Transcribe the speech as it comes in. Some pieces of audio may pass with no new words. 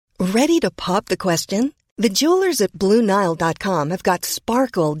Ready to pop the question? The jewelers at BlueNile.com have got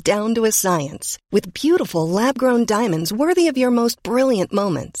sparkle down to a science with beautiful lab-grown diamonds worthy of your most brilliant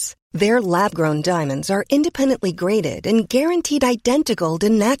moments. Their lab-grown diamonds are independently graded and guaranteed identical to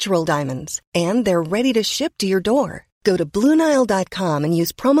natural diamonds, and they're ready to ship to your door. Go to BlueNile.com and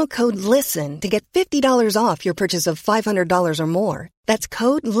use promo code LISTEN to get $50 off your purchase of $500 or more. That's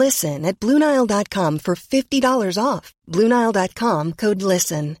code LISTEN at BlueNile.com for $50 off. BlueNile.com, code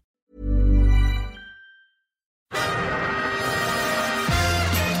LISTEN.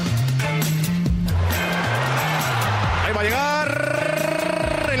 Ahí va a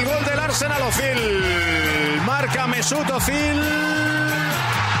llegar el gol del Arsenal. Özil marca Mesut Özil.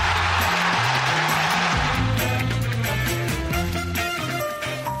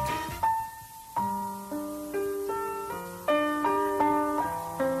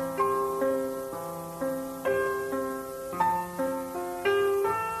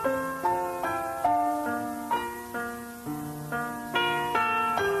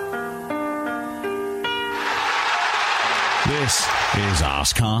 This is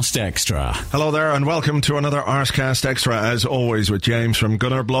Arsecast Extra. Hello there and welcome to another Arsecast Extra, as always with James from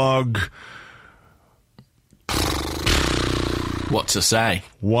Gunner Blog. What to say?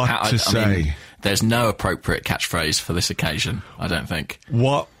 I mean, there's no appropriate catchphrase for this occasion, I don't think.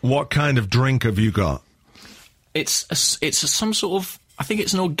 What kind of drink have you got? It's some sort of, I think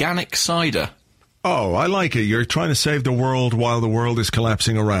it's an organic cider. Oh, I like it. You're trying to save the world while the world is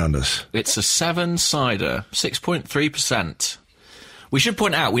collapsing around us. It's a 7 cider, 6.3%. We should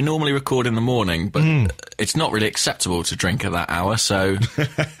point out, we normally record in the morning, but it's not really acceptable to drink at that hour, so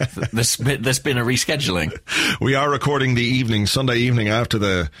there's been a rescheduling. We are recording the evening, Sunday evening, after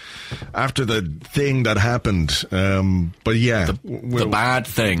the thing that happened. But yeah. The bad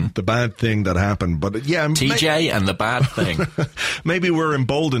thing. The bad thing that happened. But yeah. TJ and the bad thing. Maybe we're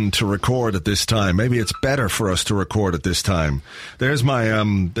emboldened to record at this time. Maybe it's better for us to record at this time. There's my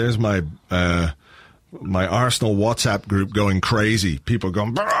Arsenal WhatsApp group going crazy. People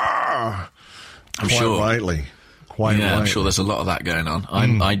going, I'm quite sure. Rightly. Quite rightly. I'm sure there's a lot of that going on.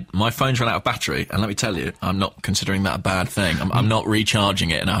 My phone's run out of battery, and let me tell you, I'm not considering that a bad thing. I'm not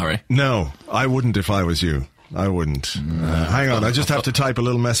recharging it in a hurry. No, I wouldn't if I was you. I wouldn't. Hang on, I just have to type a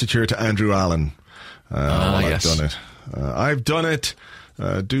little message here to Andrew Allen. Yes. I've done it. I've done it.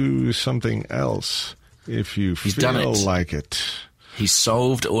 Do something else if you feel like it. He's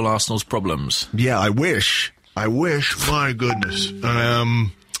solved all Arsenal's problems. Yeah, I wish. My goodness.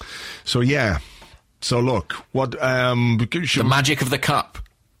 So yeah. So look, what? The magic of the cup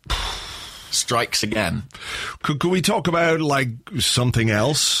strikes again. Could we talk about like something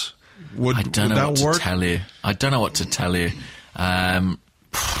else? I don't know what to tell you. I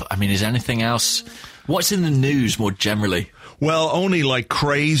mean, is anything else? What's in the news more generally? Well, only like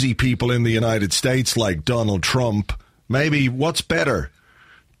crazy people in the United States, like Donald Trump. Maybe what's better,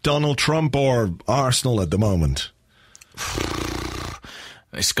 Donald Trump or Arsenal at the moment?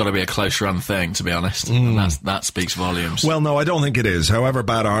 It's got to be a close run thing, to be honest. And that speaks volumes. Well, no, I don't think it is. However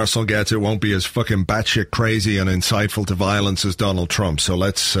bad Arsenal gets, it won't be as fucking batshit crazy and insightful to violence as Donald Trump. So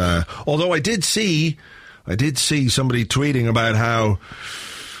let's. Although I did see somebody tweeting about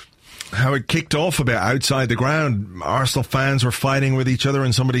how it kicked off a bit outside the ground. Arsenal fans were fighting with each other,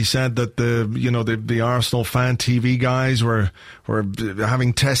 and somebody said that the Arsenal fan TV guys were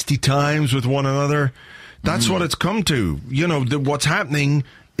having testy times with one another. That's what it's come to. What's happening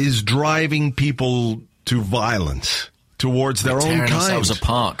is driving people to violence towards their own kind. Tearing ourselves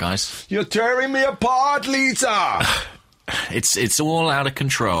apart, guys. You're tearing me apart, Lisa. It's all out of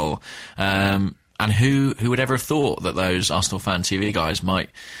control. And who would ever have thought that those Arsenal fan TV guys might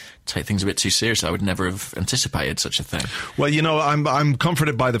take things a bit too seriously? I would never have anticipated such a thing. Well, I'm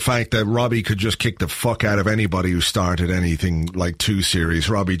comforted by the fact that Robbie could just kick the fuck out of anybody who started anything like too serious.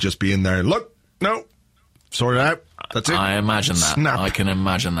 Robbie just be in there, look, no, sort it out. That's it. I imagine that. Snap. I can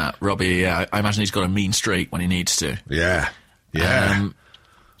imagine that. Robbie, I imagine he's got a mean streak when he needs to. Yeah.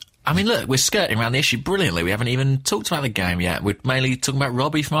 I mean, look, we're skirting around the issue brilliantly. We haven't even talked about the game yet. We're mainly talking about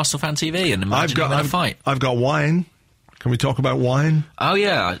Robbie from Arsenal Fan TV and imagining that fight. I've got wine. Can we talk about wine? Oh,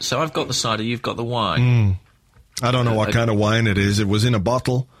 yeah. So I've got the cider, you've got the wine. I don't know what kind of wine it is. It was in a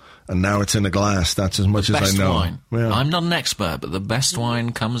bottle, and now it's in a glass. That's as much as I know. Wine. Yeah. I'm not an expert, but the best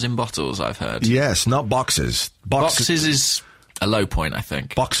wine comes in bottles, I've heard. Yes, not boxes. Boxes is a low point, I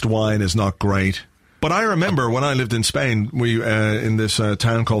think. Boxed wine is not great. But I remember when I lived in Spain, we in this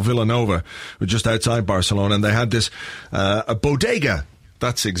town called Villanova, just outside Barcelona, and they had this a bodega.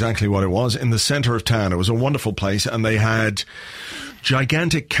 That's exactly what it was, in the centre of town. It was a wonderful place, and they had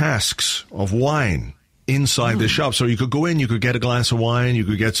gigantic casks of wine inside the shop. So you could go in, you could get a glass of wine, you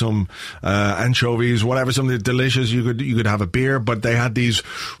could get some anchovies, whatever, something delicious. You could have a beer, but they had these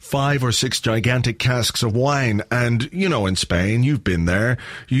 5 or 6 gigantic casks of wine. And, you know, in Spain, you've been there,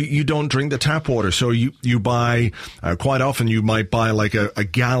 you don't drink the tap water. So you buy, quite often you might buy like a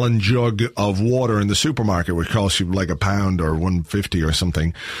gallon jug of water in the supermarket, which costs you like £1 or $1.50 or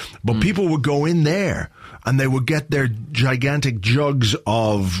something. But people would go in there and they would get their gigantic jugs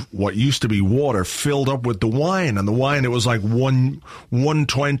of what used to be water filled up with the wine. And the wine, it was like $1.20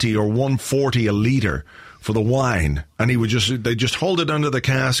 or $1.40 a litre for the wine. And they'd just hold it under the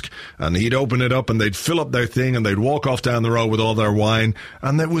cask and he'd open it up and they'd fill up their thing and they'd walk off down the road with all their wine.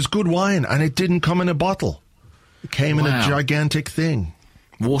 And it was good wine and it didn't come in a bottle. It came in a gigantic thing.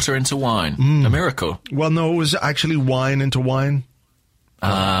 Water into wine. A miracle. Well, no, it was actually wine into wine.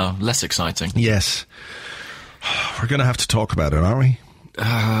 Less exciting. Yes. We're going to have to talk about it, aren't we?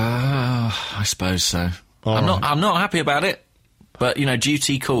 I suppose so. I'm not happy about it, but you know,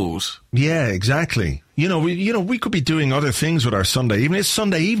 duty calls. Yeah, exactly. We could be doing other things with our Sunday evening. It's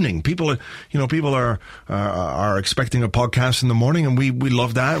Sunday evening. People are expecting a podcast in the morning, and we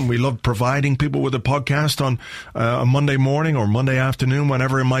love that, and we love providing people with a podcast on a Monday morning or Monday afternoon,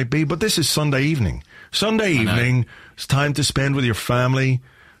 whenever it might be. But this is Sunday evening. Sunday evening, it's time to spend with your family,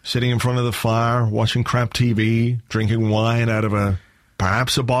 sitting in front of the fire, watching crap TV, drinking wine out of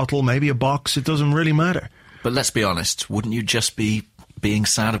perhaps a bottle, maybe a box. It doesn't really matter. But let's be honest, wouldn't you just be being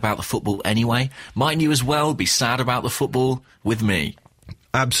sad about the football anyway? Mightn't you as well be sad about the football with me?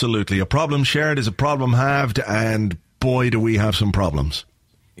 Absolutely. A problem shared is a problem halved, and boy, do we have some problems.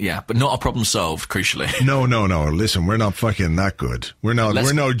 Yeah, but not a problem solved, crucially. No. Listen, we're not fucking that good. We're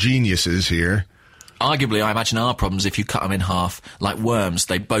no geniuses here. Arguably, I imagine our problems, if you cut them in half, like worms,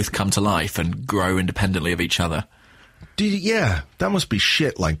 they both come to life and grow independently of each other. Yeah, that must be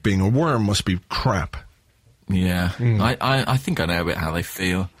shit. Like being a worm must be crap. Yeah, I think I know a bit how they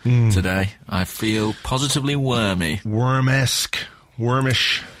feel today. I feel positively wormy. Worm-esque.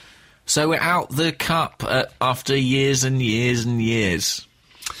 Wormish. So we're out the cup after years and years and years.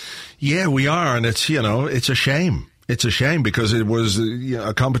 Yeah, we are, and it's a shame. It's a shame because it was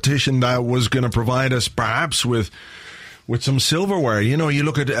a competition that was going to provide us perhaps with some silverware. You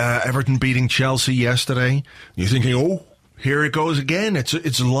look at Everton beating Chelsea yesterday. You're thinking, oh, here it goes again.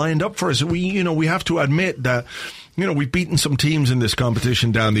 It's lined up for us. We have to admit that we've beaten some teams in this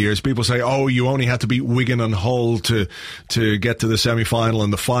competition down the years. People say, oh, you only had to beat Wigan and Hull to get to the semi-final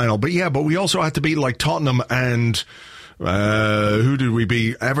and the final. But we also had to beat like Tottenham and who did we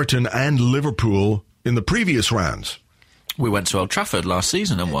beat? Everton and Liverpool in the previous rounds. We went to Old Trafford last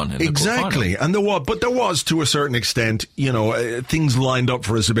season and won. Exactly, and there was to a certain extent, things lined up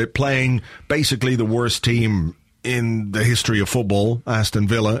for us a bit. Playing basically the worst team in the history of football, Aston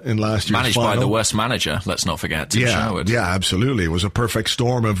Villa, in last year's managed final. by the worst manager. Let's not forget Tim Sherwood. Yeah, absolutely. It was a perfect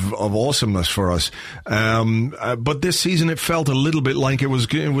storm of awesomeness for us. But this season, it felt a little bit like it was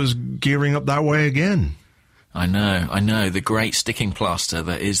gearing up that way again. I know. The great sticking plaster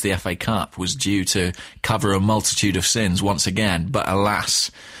that is the FA Cup was due to cover a multitude of sins once again, but alas,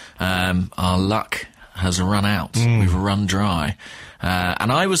 our luck has run out. We've run dry.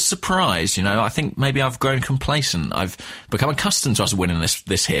 And I was surprised, I think maybe I've grown complacent. I've become accustomed to us winning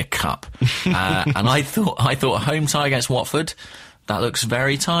this here cup. And I thought a home tie against Watford, that looks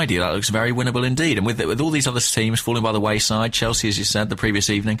very tidy. That looks very winnable indeed. And with all these other teams falling by the wayside, Chelsea, as you said, the previous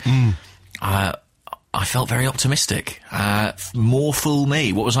evening, I felt very optimistic. More fool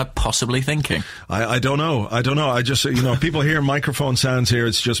me. What was I possibly thinking? I don't know. I just, people hear microphone sounds here.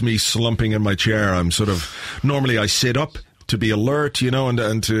 It's just me slumping in my chair. I'm normally I sit up to be alert,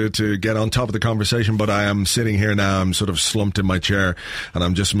 and to get on top of the conversation, but I am sitting here now. I'm sort of slumped in my chair, and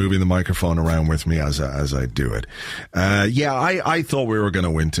I'm just moving the microphone around with me as I do it. I thought we were going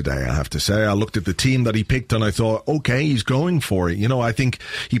to win today, I have to say. I looked at the team that he picked, and I thought, okay, he's going for it. I think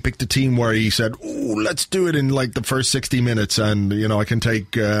he picked a team where he said, oh, let's do it in like the first 60 minutes, and, I can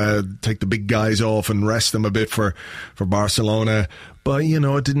take the big guys off and rest them a bit for Barcelona. But,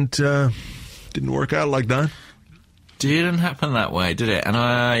 it didn't work out like that. Didn't happen that way, did it? And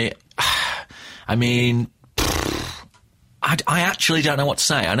I actually don't know what to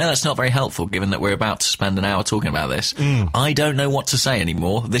say. I know that's not very helpful, given that we're about to spend an hour talking about this. I don't know what to say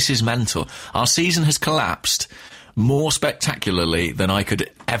anymore. This is mental. Our season has collapsed more spectacularly than I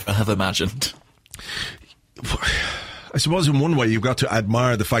could ever have imagined. I suppose in one way you've got to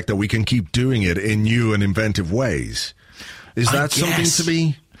admire the fact that we can keep doing it in new and inventive ways. Is that something to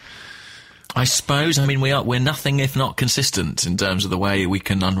be... I suppose. We're nothing if not consistent in terms of the way we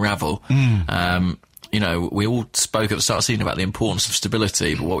can unravel. you know, we all spoke at the start of the season about the importance of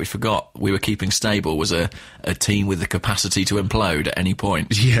stability, but what we forgot we were keeping stable was a team with the capacity to implode at any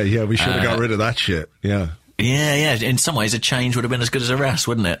point. Yeah, we should have got rid of that shit. Yeah. Yeah. In some ways, a change would have been as good as a rest,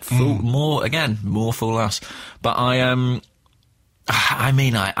 wouldn't it? More fool us. But I'm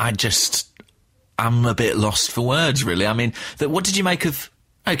a bit lost for words, really. I mean, what did you make of...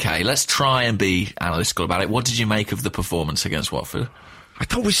 Okay, let's try and be analytical about it. What did you make of the performance against Watford? I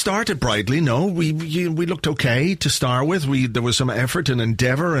thought we started brightly. No, we looked okay to start with. There was some effort and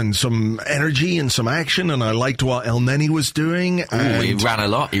endeavour and some energy and some action, and I liked what El Neni was doing. He ran a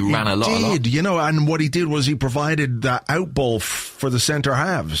lot. He ran a lot. You know, and what he did was he provided that outball for the centre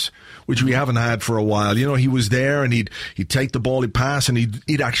halves, which we haven't had for a while. You know, he was there and he'd take the ball, he'd pass, and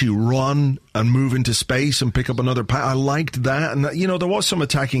he'd actually run and move into space and pick up another pass. I liked that, and you know, there was some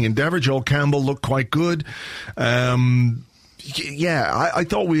attacking endeavour. Joel Campbell looked quite good. Yeah, I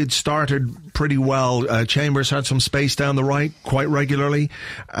thought we had started pretty well. Chambers had some space down the right quite regularly,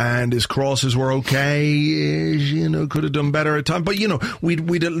 and his crosses were okay. You know, could have done better at times. But, you know,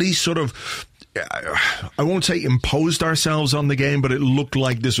 we'd at least sort of, I won't say imposed ourselves on the game, but it looked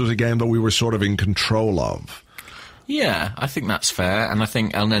like this was a game that we were sort of in control of. Yeah, I think that's fair, and I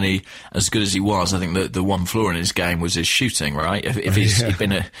think El Neni, as good as he was, I think that the one flaw in his game was his shooting. Right, if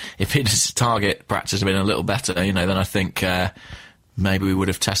his target practice had been a little better, you know, then I think maybe we would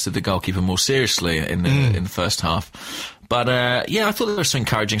have tested the goalkeeper more seriously in the first half. But yeah, I thought there were some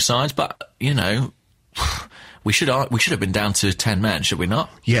encouraging signs. But you know, we should have been down to 10 men, should we not?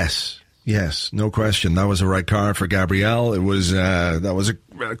 Yes, no question. That was a red card for Gabriel. It was that was a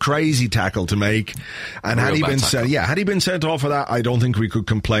crazy tackle to make, and had he been sent off for that, I don't think we could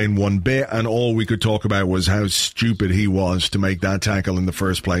complain one bit. And all we could talk about was how stupid he was to make that tackle in the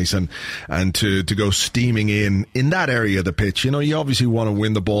first place, and to go steaming in that area of the pitch. You know, you obviously want to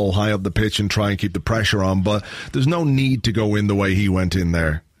win the ball high up the pitch and try and keep the pressure on, but there's no need to go in the way he went in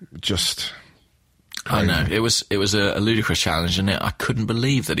there. Just. I know, it was a ludicrous challenge, and I couldn't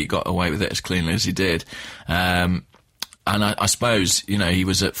believe that he got away with it as cleanly as he did. And I suppose, you know, he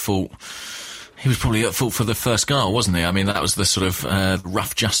was at fault. He was probably at fault for the first goal, wasn't he? I mean, that was the sort of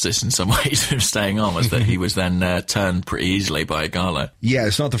rough justice in some ways of him staying on, was that he was then turned pretty easily by Ighalo. Yeah,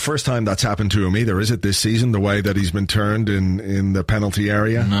 it's not the first time that's happened to him either, is it, this season, the way that he's been turned in the penalty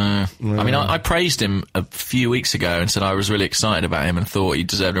area? No. I mean, I praised him a few weeks ago and said I was really excited about him and thought he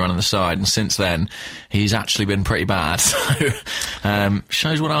deserved a run on the side, and since then, he's actually been pretty bad. So,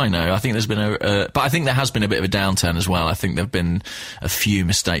 shows what I know. I think there's been but I think there has been a bit of a downturn as well. I think there have been a few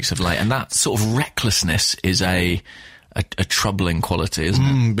mistakes of late, and that sort of recklessness is a troubling quality, isn't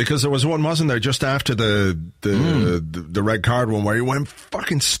it? Because there was one, wasn't there, just after the red card one, where he went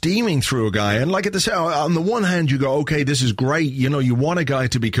fucking steaming through a guy, and like at on the one hand you go, okay, this is great, you know, you want a guy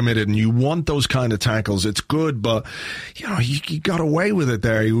to be committed and you want those kind of tackles, it's good, but you know, he got away with it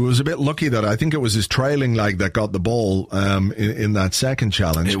there. He was a bit lucky that I think it was his trailing leg that got the ball in that second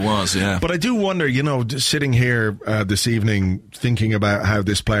challenge. It was, yeah. But I do wonder, you know, sitting here this evening thinking about how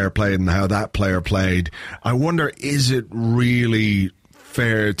this player played and how that player played, I wonder, is it really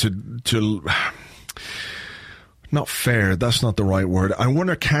fair to not fair, that's not the right word. I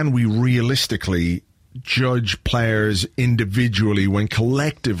wonder, can we realistically judge players individually when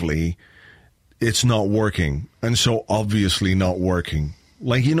collectively it's not working, and so obviously not working?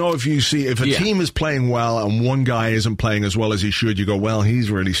 Like, you know, if a team is playing well and one guy isn't playing as well as he should, you go, well, he's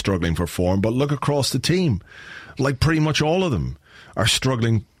really struggling for form. But look across the team, like pretty much all of them are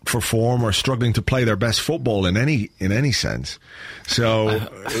struggling for form or struggling to play their best football in any sense. So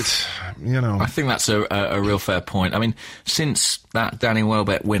it's, you know, I think that's a real fair point. I mean, since that Danny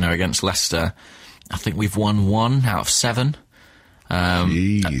Welbeck winner against Leicester, I think we've won 1 out of 7.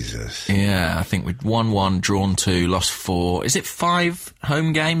 Jesus. Yeah, I think we've won 1, drawn 2, lost 4. Is it 5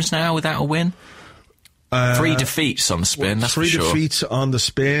 home games now without a win? 3 defeats on the spin, that's for sure. 3 defeats on the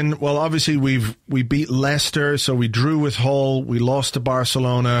spin. Well, obviously we beat Leicester, so we drew with Hull, we lost to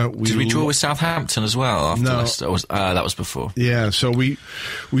Barcelona. Did we draw with Southampton as well after no. Leicester? That was before. Yeah, so we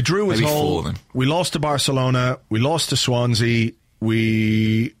drew with Maybe Hull, 4 then. We lost to Barcelona, we lost to Swansea,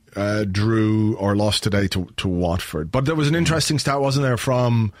 we drew or lost today to Watford. But there was an interesting stat, wasn't there,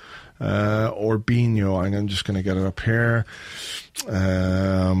 from Orbinho, I'm just going to get it up here,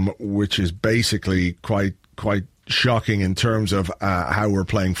 which is basically quite shocking in terms of how we're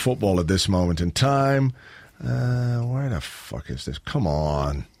playing football at this moment in time. Where the fuck is this? Come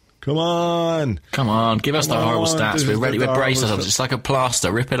on, give us the horrible stats. We're ready, we're braced ourselves. It's like a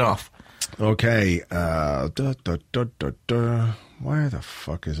plaster, rip it off. Okay, where the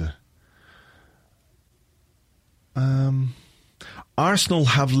fuck is it? Arsenal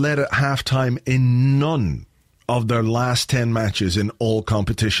have led at half-time in none of their last 10 matches in all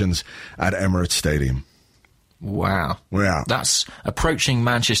competitions at Emirates Stadium. Wow. Yeah. That's approaching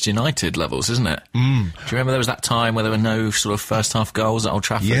Manchester United levels, isn't it? Do you remember there was that time where there were no sort of first-half goals at Old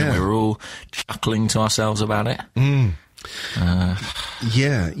Trafford and we were all chuckling to ourselves about it?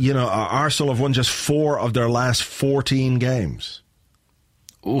 Yeah, you know, Arsenal have won just 4 of their last 14 games.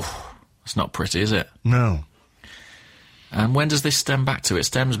 Ooh, that's not pretty, is it? No. And when does this stem back to? It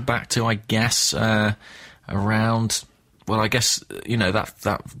stems back to, I guess, around... Well, I guess, you know,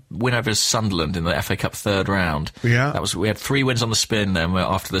 that win over Sunderland in the FA Cup third round. Yeah. We had 3 wins on the spin then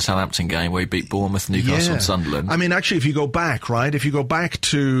after the Southampton game where we beat Bournemouth, Newcastle and Sunderland. I mean, actually, if you go back, right, if you go back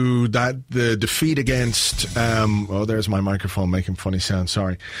to the defeat against, there's my microphone making funny sounds,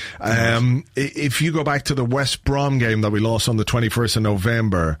 sorry. If you go back to the West Brom game that we lost on the 21st of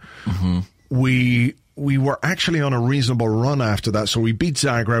November, we were actually on a reasonable run after that. So we beat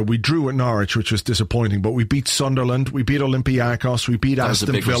Zagreb, we drew at Norwich, which was disappointing, but we beat Sunderland, we beat Olympiacos, we beat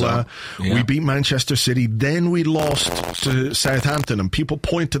Aston Villa, we beat Manchester City, then we lost to Southampton, and people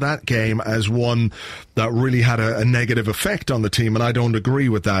point to that game as one that really had a negative effect on the team, and I don't agree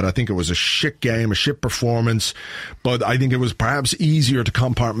with that. I think it was a shit game, a shit performance, but I think it was perhaps easier to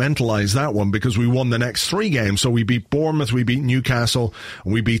compartmentalize that one because we won the next 3 games. So we beat Bournemouth, we beat Newcastle,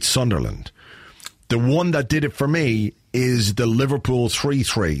 and we beat Sunderland. The one that did it for me is the Liverpool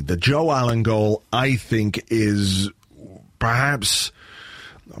 3-3. The Joe Allen goal, I think, is perhaps,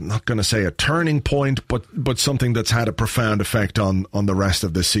 I'm not going to say a turning point, but something that's had a profound effect on the rest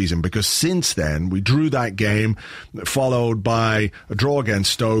of the season. Because since then, we drew that game, followed by a draw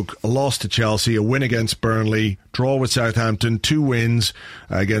against Stoke, a loss to Chelsea, a win against Burnley, draw with Southampton, 2 wins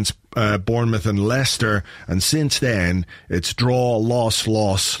against Bournemouth and Leicester, and since then it's draw, loss,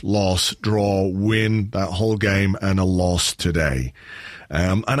 draw, win that whole game, and a loss today.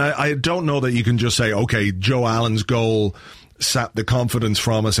 And I don't know that you can just say, okay, Joe Allen's goal sapped the confidence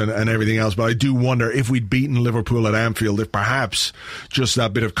from us and everything else, but I do wonder if we'd beaten Liverpool at Anfield, if perhaps just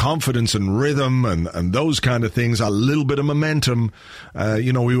that bit of confidence and rhythm and those kind of things, a little bit of momentum,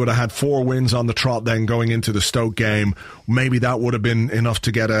 we would have had 4 wins on the trot then going into the Stoke game. Maybe that would have been enough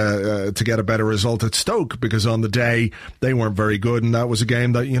to get a better result at Stoke, because on the day they weren't very good, and that was a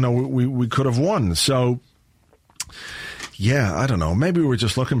game that, we could have won. So yeah, I don't know, maybe we're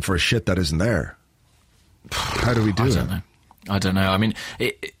just looking for a shit that isn't there. How do we do it? I don't know. I mean,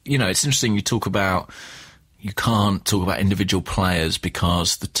 it's interesting you can't talk about individual players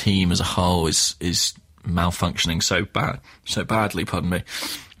because the team as a whole is malfunctioning so badly, pardon me.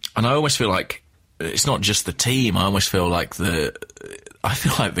 And I almost feel like it's not just the team. I almost feel like the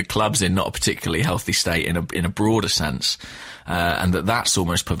club's in not a particularly healthy state in a broader sense, and that's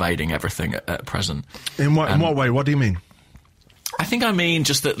almost pervading everything at present. In what way? What do you mean? I mean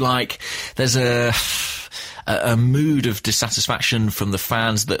just that, like, there's a mood of dissatisfaction from the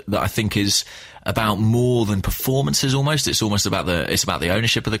fans that I think is about more than performances. Almost, it's almost about the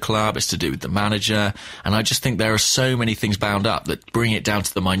ownership of the club. It's to do with the manager, and I just think there are so many things bound up that bring it down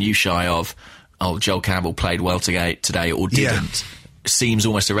to the minutiae of, Joel Campbell played well today or didn't. Seems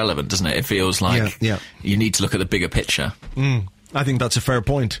almost irrelevant, doesn't it? It feels like you need to look at the bigger picture. I think that's a fair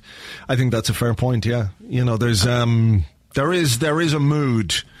point. Yeah, there is a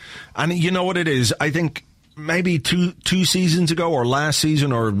mood, and you know what it is. I think maybe two seasons ago, or last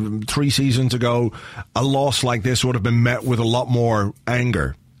season, or 3 seasons ago, a loss like this would have been met with a lot more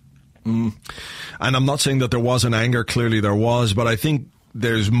anger. And I'm not saying that there wasn't anger. Clearly there was, but I think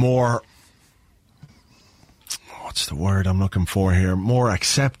there's more. What's the word I'm looking for here? More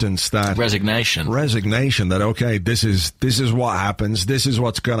acceptance, that resignation that, okay, this is what happens. This is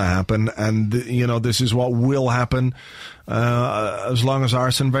what's going to happen, and this is what will happen as long as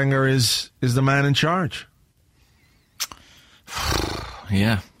Arsene Wenger is the man in charge.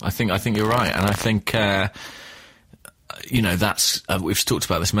 Yeah, I think you're right, and I think that's we've talked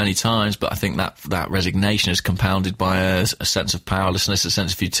about this many times, but I think that resignation is compounded by a sense of powerlessness, a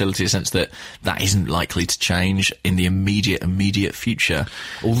sense of futility, a sense that isn't likely to change in the immediate future.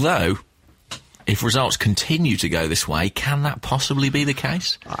 Although, if results continue to go this way, can that possibly be the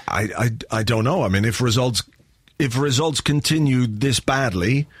case? I don't know. I mean, if results continue this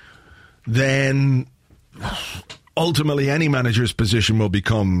badly, then ultimately any manager's position will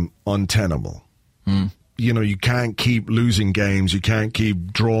become untenable. You can't keep losing games. You can't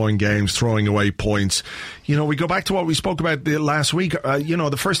keep drawing games, throwing away points. We go back to what we spoke about last week. The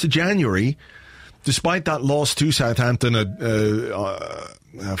 1st of January, despite that loss to Southampton at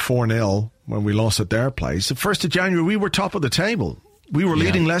 4-0 when we lost at their place, the 1st of January we were top of the table. We were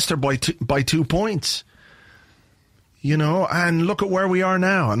leading Leicester by 2 points. You know, and look at where we are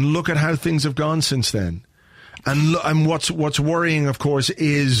now, and look at how things have gone since then. And what's worrying, of course,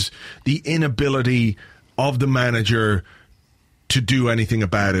 is the inability of the manager to do anything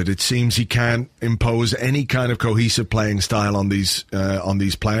about it. It seems he can't impose any kind of cohesive playing style on these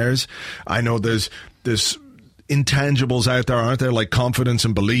players. I know there's intangibles out there, aren't there, like confidence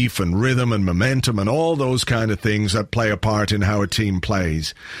and belief and rhythm and momentum and all those kind of things that play a part in how a team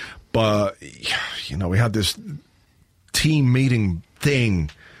plays. But, you know, we had this team meeting thing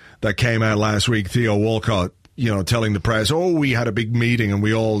that came out last week, Theo Walcott, you know, telling the press, we had a big meeting and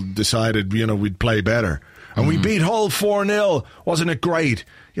we all decided, you know, we'd play better. And we beat Hull 4-0. Wasn't it great?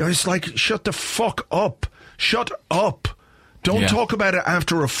 You know, it's like, shut the fuck up. Shut up. Don't talk about it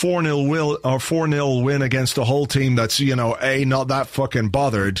after a 4-0 win against the whole team that's, you know, not that fucking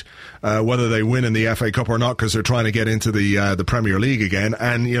bothered whether they win in the FA Cup or not because they're trying to get into the Premier League again,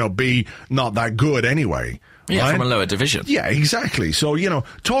 and, you know, B, not that good anyway. Yeah, right? From a lower division. Yeah, exactly. So, you know,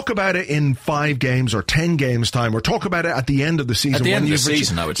 talk about it in 5 games or 10 games time, or talk about it at the end of the season. At the end of the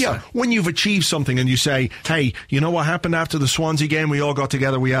season, I would say. Yeah, when you've achieved something and you say, hey, you know what happened after the Swansea game? We all got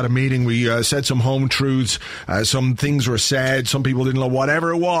together, we had a meeting, we said some home truths, some things were said, some people didn't know,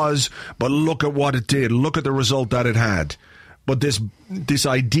 whatever it was, but look at what it did. Look at the result that it had. But this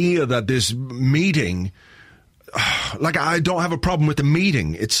idea that this meeting... Like, I don't have a problem with the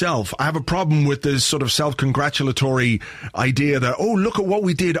meeting itself. I have a problem with this sort of self-congratulatory idea that, look at what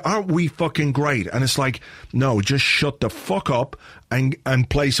we did. Aren't we fucking great? And it's like, no, just shut the fuck up and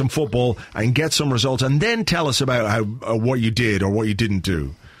play some football and get some results, and then tell us about how what you did or what you didn't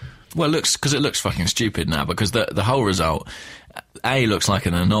do. Well, it looks fucking stupid now, because the whole result, A, looks like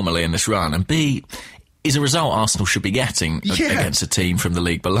an anomaly in this run, and B, is a result Arsenal should be getting against a team from the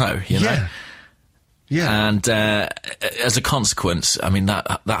league below, you know? Yeah. And as a consequence, I mean,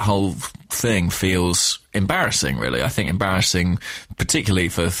 that whole thing feels embarrassing, really. I think embarrassing, particularly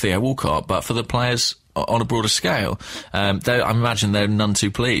for Theo Walcott, but for the players on a broader scale. I imagine they're none too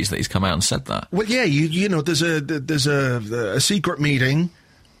pleased that he's come out and said that. Well, yeah, you know, there's a secret meeting.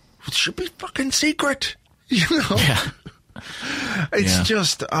 It should be fucking secret, you know? Yeah. It's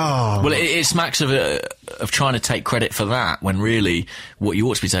just, Well, it smacks of trying to take credit for that, when really what you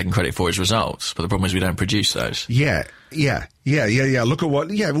ought to be taking credit for is results. But the problem is we don't produce those. Yeah. Look at what,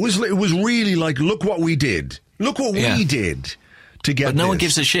 it was really like, look what we did. Look what we did to get But no one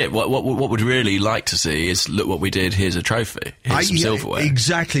gives a shit. What would really like to see is, look what we did, here's a trophy, here's some silverware.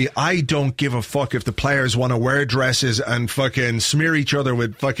 Exactly. I don't give a fuck if the players want to wear dresses and fucking smear each other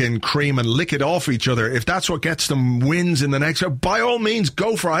with fucking cream and lick it off each other. If that's what gets them wins in the next, by all means,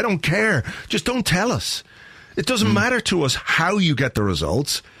 go for it. I don't care. Just don't tell us. It doesn't matter to us how you get the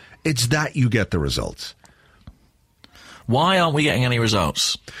results. It's that you get the results. Why aren't we getting any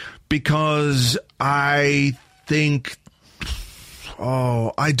results? Because I think...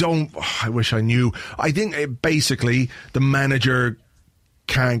 I wish I knew. I think basically the manager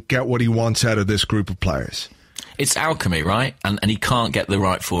can't get what he wants out of this group of players. It's alchemy, right? And he can't get the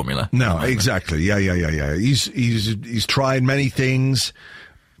right formula. No, exactly. Yeah. He's tried many things.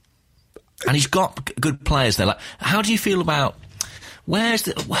 And he's got good players there. Like, how do you feel about... Where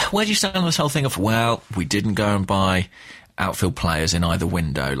do you stand on this whole thing of, well, we didn't go and buy outfield players in either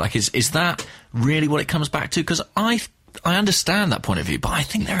window? Like, is that really what it comes back to? Because I understand that point of view, but I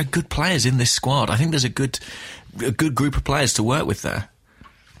think there are good players in this squad. I think there's a good group of players to work with there.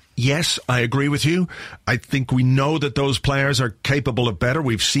 Yes, I agree with you. I think we know that those players are capable of better.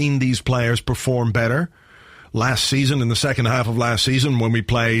 We've seen these players perform better last season, in the second half of last season, when we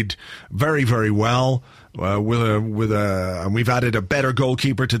played very, very well. And we've added a better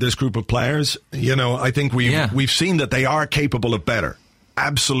goalkeeper to this group of players. You know, I think we've seen that they are capable of better.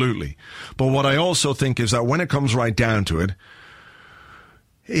 Absolutely. But what I also think is that when it comes right down to it,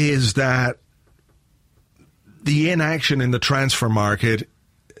 is that the inaction in the transfer market,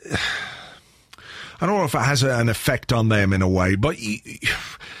 I don't know if it has an effect on them in a way, but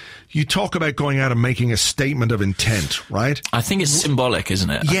you talk about going out and making a statement of intent, right? I think it's symbolic, isn't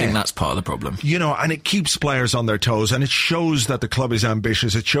it? Yeah. I think that's part of the problem. You know, and it keeps players on their toes, and it shows that the club is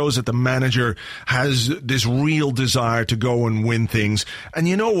ambitious. It shows that the manager has this real desire to go and win things. And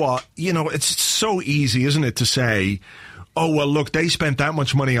you know what? You know, it's so easy, isn't it, to say, oh, well, look, they spent that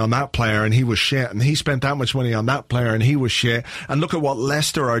much money on that player and he was shit, and he spent that much money on that player and he was shit, and look at what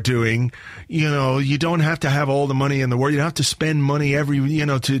Leicester are doing. You know, you don't have to have all the money in the world. You don't have to spend money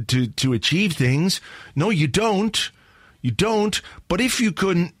to achieve things. No, you don't. You don't. But if you've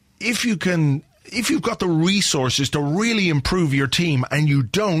got the resources to really improve your team, and you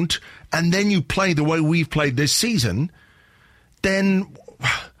don't, and then you play the way we've played this season, then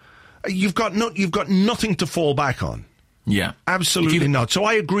you've got nothing to fall back on. Yeah. Absolutely not. So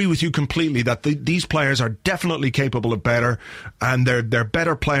I agree with you completely that these players are definitely capable of better, and they're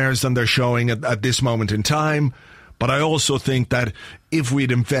better players than they're showing at this moment in time. But I also think that if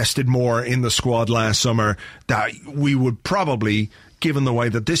we'd invested more in the squad last summer, that we would probably, given the way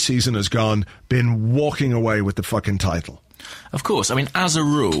that this season has gone, been walking away with the fucking title. Of course. I mean, as a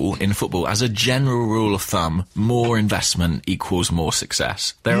rule in football, as a general rule of thumb, more investment equals more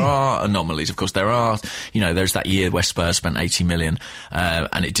success. There are anomalies, of course. There's that year where Spurs spent 80 million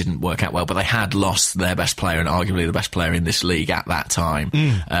and it didn't work out well, but they had lost their best player and arguably the best player in this league at that time.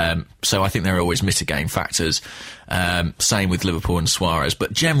 So I think there are always mitigating factors. Same with Liverpool and Suarez.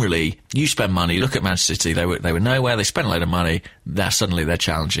 But generally, you spend money. Look at Manchester City. They were nowhere. They spent a load of money. Suddenly they're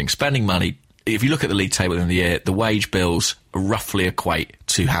challenging. Spending money. If you look at the league table in the year, the wage bills roughly equate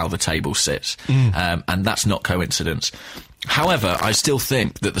to how the table sits. And that's not coincidence. However, I still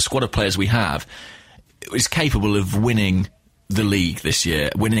think that the squad of players we have is capable of winning the league this year,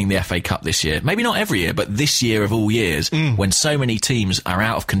 winning the FA Cup this year. Maybe not every year, but this year of all years, when so many teams are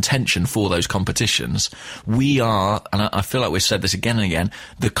out of contention for those competitions, we are, and I feel like we've said this again and again,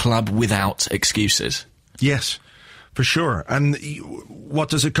 the club without excuses. Yes. For sure. And what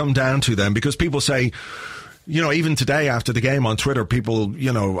does it come down to then? Because people say, even today after the game on Twitter, people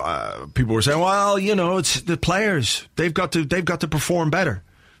were saying, well, it's the players. They've got to perform better.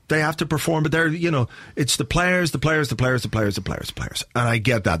 They have to perform, but it's the players. And I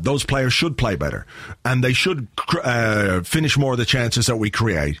get that. Those players should play better. And they should finish more of the chances that we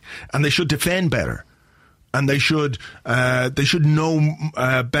create. And they should defend better. And they should know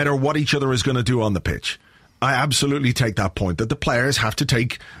better what each other is going to do on the pitch. I absolutely take that point, that the players have to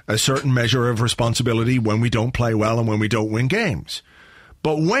take a certain measure of responsibility when we don't play well and when we don't win games.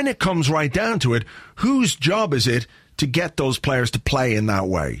 But when it comes right down to it, whose job is it to get those players to play in that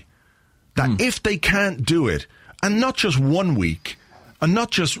way? That if they can't do it, and not just 1 week, and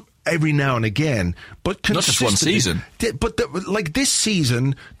not just every now and again, but not just one season. But like this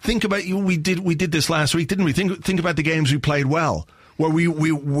season, think about we did this last week, didn't we? Think about the games we played well, where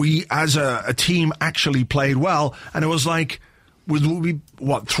we as a team actually played well, and it was like, we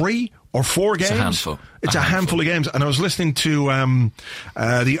 3 or 4 games? It's a handful. It's a handful of games. And I was listening to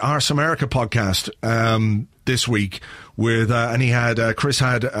the Ars America podcast this week with, and he had Chris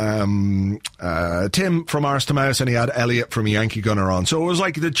had Tim from Ars to Mouse, and he had Elliot from Yankee Gunner on. So it was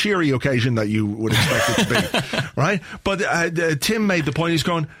like the cheery occasion that you would expect it to be, right? But Tim made the point. He's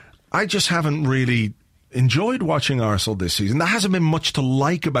going, I just haven't really enjoyed watching Arsenal this season. There hasn't been much to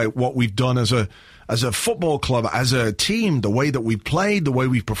like about what we've done as a football club, as a team, the way that we played, the way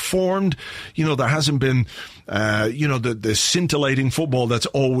we performed. There hasn't been, the scintillating football that's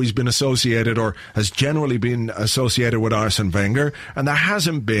always been associated or has generally been associated with Arsene Wenger. And there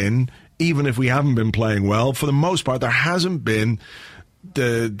hasn't been, even if we haven't been playing well, for the most part, there hasn't been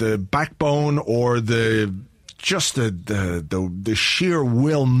the backbone or the sheer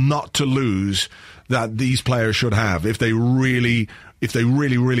will not to lose that these players should have if they really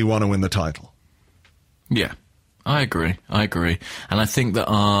want to win the title. Yeah, I agree. And I think that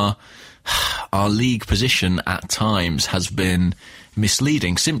our league position at times has been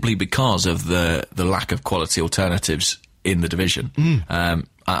misleading simply because of the lack of quality alternatives in the division.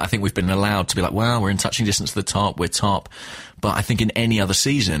 I think we've been allowed to be like, well, we're in touching distance to the top, we're top. But I think in any other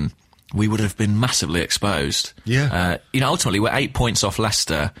season, we would have been massively exposed. Yeah. Ultimately, we're 8 points off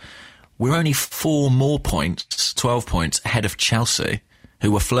Leicester. We're only 4 more points, 12 points, ahead of Chelsea,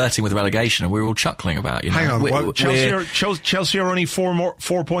 who were flirting with relegation, and we were all chuckling about. Hang on, Chelsea are only 4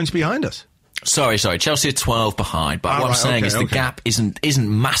 points behind us. Sorry, Chelsea are 12 behind. But what I'm saying is the gap isn't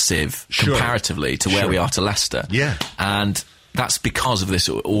massive comparatively to where we are to Leicester. Yeah, and that's because of this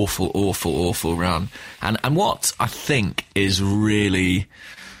awful run. And what I think is really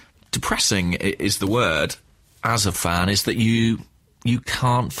depressing is the word as a fan is that you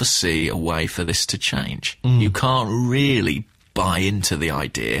can't foresee a way for this to change. You can't really buy into the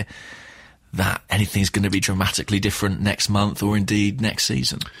idea that anything's going to be dramatically different next month or indeed next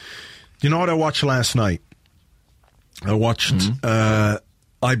season. You know what I watched last night? I watched I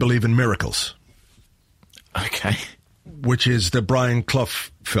Believe in Miracles. Okay. Which is the Brian Clough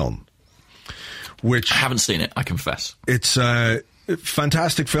film. Which I haven't seen it, I confess. It's a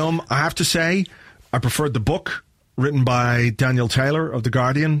fantastic film. I have to say, I preferred the book written by Daniel Taylor of The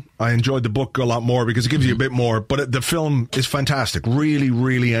Guardian. I enjoyed the book a lot more because it gives you a bit more, but the film is fantastic. Really,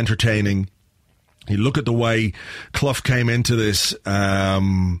 really entertaining. You look at the way Clough came into this,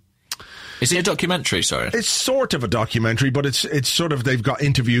 Is it a documentary, sorry? It's sort of a documentary, but it's sort of, they've got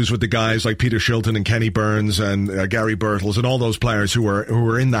interviews with the guys like Peter Shilton and Kenny Burns and Gary Birtles and all those players who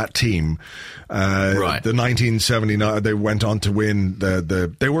were in that team. Right. The 1979, they went on to win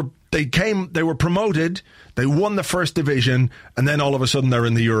they were promoted, they won the first division, and then all of a sudden they're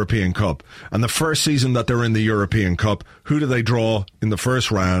in the European Cup. And the first season that they're in the European Cup, who do they draw in the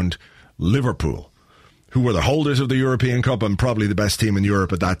first round? Liverpool, who were the holders of the European Cup and probably the best team in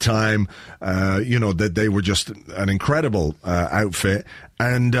Europe at that time. That they were just an incredible outfit.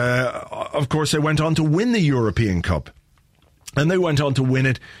 And, of course, they went on to win the European Cup. And they went on to win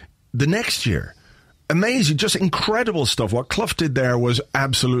it the next year. Amazing, just incredible stuff. What Clough did there was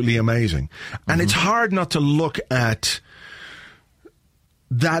absolutely amazing. And it's hard not to look at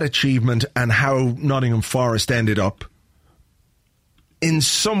that achievement and how Nottingham Forest ended up in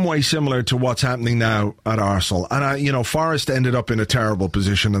some way similar to what's happening now at Arsenal. And, Forest ended up in a terrible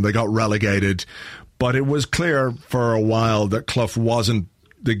position and they got relegated. But it was clear for a while that Clough wasn't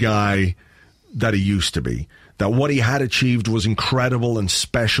the guy that he used to be. That what he had achieved was incredible and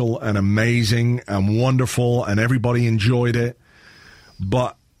special and amazing and wonderful and everybody enjoyed it.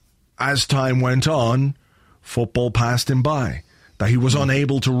 But as time went on, football passed him by. That he was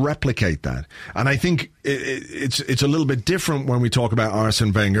unable to replicate that. And I think it's a little bit different when we talk about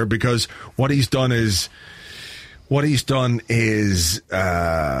Arsene Wenger, because what he's done is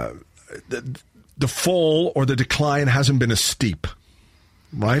the fall or the decline hasn't been as steep,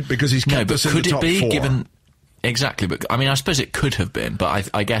 right? Because he's kept us in the top four. Given exactly, but I mean, I suppose it could have been, but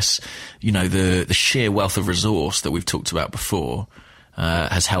I guess the sheer wealth of resource that we've talked about before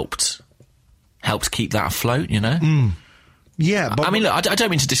has helped keep that afloat. Yeah, but I mean, look, I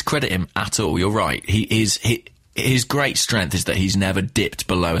don't mean to discredit him at all. You're right. His great strength is that he's never dipped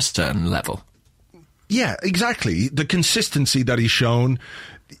below a certain level. Yeah, exactly. The consistency that he's shown,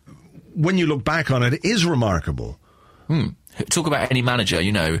 when you look back on it, is remarkable. Talk about any manager,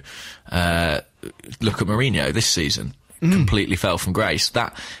 look at Mourinho this season. Completely fell from grace.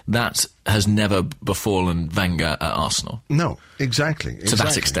 That has never befallen Wenger at Arsenal. No, exactly. To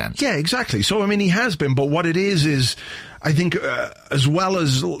that extent. Yeah, exactly. So, I mean, he has been, but what it is, I think, I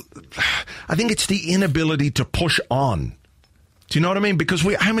think it's the inability to push on. Do you know what I mean? Because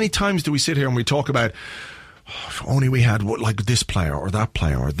how many times do we sit here and we talk about, if only we had like this player or that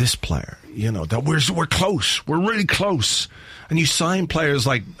player or this player, that we're close. We're really close. And you sign players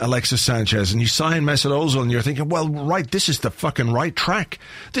like Alexis Sanchez and you sign Mesut Ozil and you're thinking, well, right, this is the fucking right track.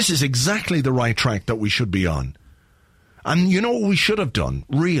 This is exactly the right track that we should be on. And you know what we should have done,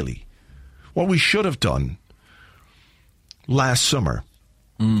 really? What we should have done last summer.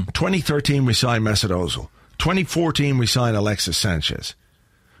 2013, we signed Mesut Ozil. 2014, we signed Alexis Sanchez.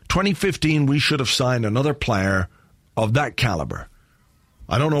 2015, we should have signed another player of that caliber.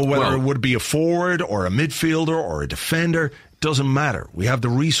 I don't know whether it would be a forward or a midfielder or a defender. Doesn't matter. We have the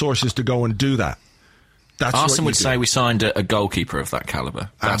resources to go and do that. Arsene would say we signed a goalkeeper of that caliber.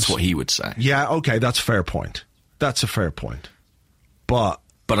 That's what he would say. Yeah, okay, that's a fair point. That's a fair point. But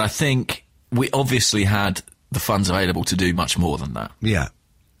I think we obviously had the funds available to do much more than that. Yeah.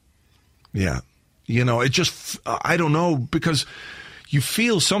 Yeah. It just, I don't know, because you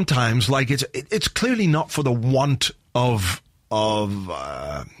feel sometimes like it's clearly not for the want of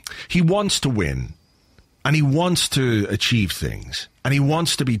he wants to win and he wants to achieve things and he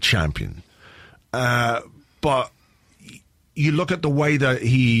wants to be champion. But you look at the way that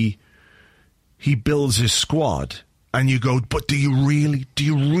he builds his squad and you go, but do you really, Do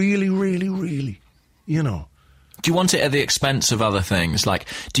you want it at the expense of other things? Like,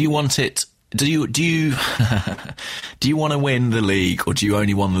 do you want it? Do you do you want to win the league, or do you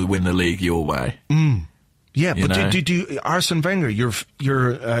only want to win the league your way? Yeah, but do you, Arsene Wenger,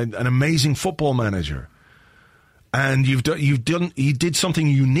 you're an amazing football manager, and he did something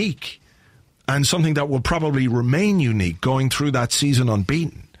unique, and something that will probably remain unique, going through that season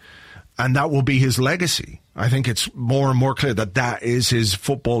unbeaten, and that will be his legacy. I think it's more and more clear that is his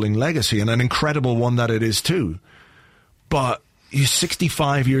footballing legacy, and an incredible one that it is too. But you're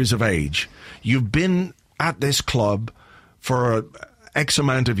 65 years of age. You've been at this club for X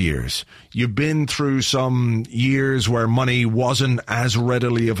amount of years. You've been through some years where money wasn't as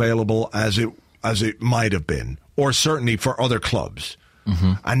readily available as it might have been, or certainly for other clubs.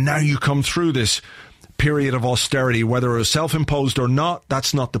 And now you come through this period of austerity, whether it was self-imposed or not,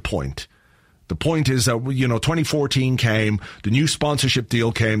 that's not the point. The point is that, 2014 came, the new sponsorship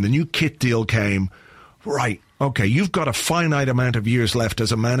deal came, the new kit deal came. Right, okay, you've got a finite amount of years left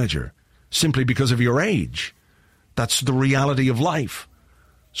as a manager, simply because of your age. That's the reality of life.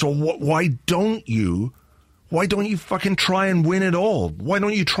 So why don't you Why don't you fucking try and win it all? Why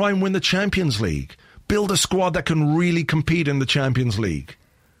don't you try and win the Champions League? Build a squad that can really compete in the Champions League.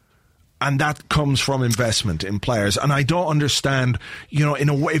 And that comes from investment in players. And I don't understand, in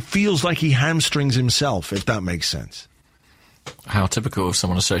a way, it feels like he hamstrings himself, if that makes sense. How typical of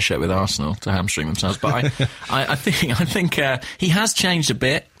someone associated with Arsenal to hamstring themselves. But I think he has changed a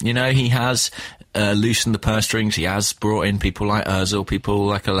bit. He has loosened the purse strings. He has brought in people like Ozil, people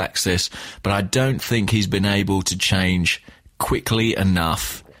like Alexis. But I don't think he's been able to change quickly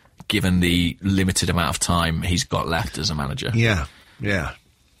enough, given the limited amount of time he's got left as a manager. Yeah.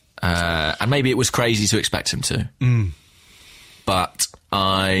 And maybe it was crazy to expect him to. But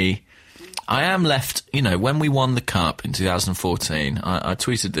I am left, when we won the Cup in 2014, I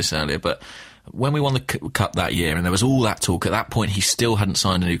tweeted this earlier, but when we won the Cup that year and there was all that talk, at that point he still hadn't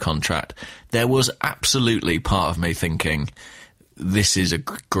signed a new contract, there was absolutely part of me thinking, this is a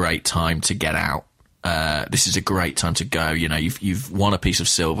great time to get out. This is a great time to go. You've won a piece of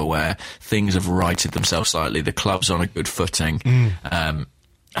silverware. Things have righted themselves slightly. The club's on a good footing.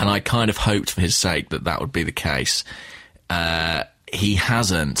 And I kind of hoped for his sake that would be the case. He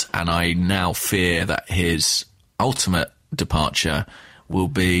hasn't, and I now fear that his ultimate departure will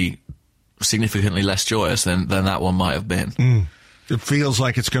be significantly less joyous than that one might have been. It feels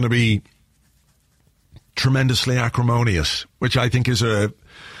like it's going to be tremendously acrimonious, which I think is I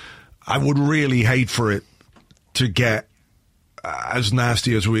would really hate for it to get as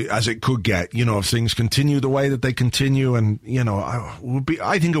nasty as it could get, if things continue the way that they continue, and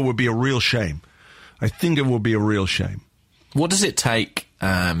I think it would be a real shame. I think it would be a real shame. What does it take?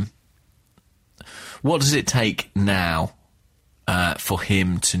 What does it take now for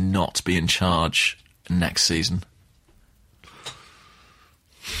him to not be in charge next season?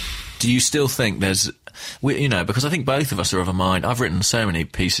 Do you still think there's, because I think both of us are of a mind. I've written so many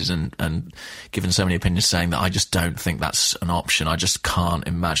pieces and given so many opinions saying that I just don't think that's an option. I just can't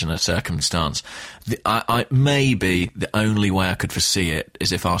imagine a circumstance. Maybe the only way I could foresee it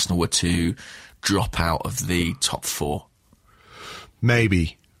is if Arsenal were to drop out of the top four.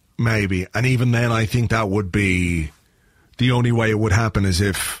 Maybe. And even then, I think that would be the only way it would happen is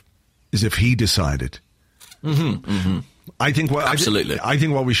if he decided. I think absolutely. I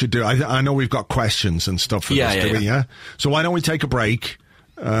think what we should do. I know we've got questions and stuff for this, do we? Yeah. So why don't we take a break?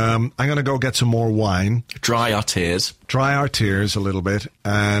 I'm going to go get some more wine. Dry our tears a little bit,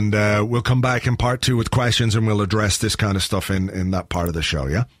 and we'll come back in part 2 with questions, and we'll address this kind of stuff in that part of the show.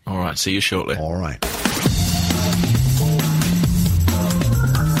 Yeah. All right. See you shortly. All right.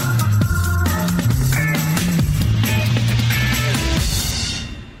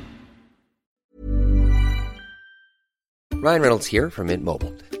 Ryan Reynolds here from Mint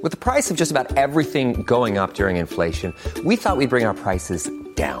Mobile. With the price of just about everything going up during inflation, we thought we'd bring our prices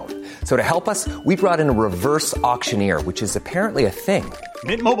down. So to help us, we brought in a reverse auctioneer, which is apparently a thing.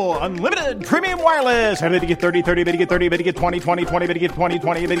 Mint Mobile Unlimited Premium Wireless. How to get 30, 30, how to get 30, how to get 20, 20, 20, how to get 20,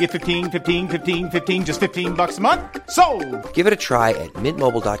 20, how to get 15, 15, 15, 15, just $15 a month? Sold! Give it a try at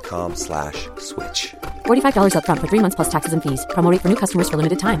mintmobile.com/switch. $45 up front for 3 months plus taxes and fees. Promo rate for new customers for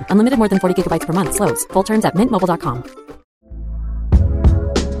limited time. Unlimited more than 40 gigabytes per month. Slows full terms at mintmobile.com.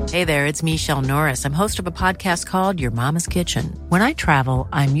 Hey there, it's Michelle Norris. I'm host of a podcast called Your Mama's Kitchen. When I travel,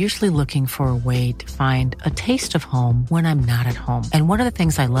 I'm usually looking for a way to find a taste of home when I'm not at home. And one of the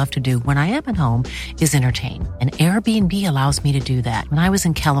things I love to do when I am at home is entertain. And Airbnb allows me to do that. When I was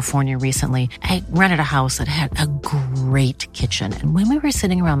in California recently, I rented a house that had a great kitchen. And when we were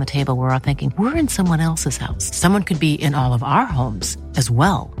sitting around the table, we were all thinking, we're in someone else's house. Someone could be in all of our homes as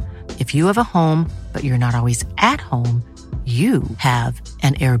well. If you have a home, but you're not always at home, you have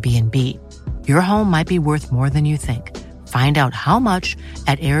an Airbnb. Your home might be worth more than you think. Find out how much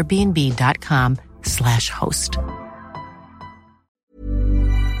at airbnb.com/host.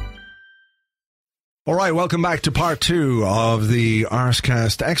 All right, welcome back to part 2 of the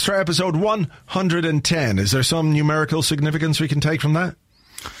Arscast Extra, episode 110. Is there some numerical significance we can take from that?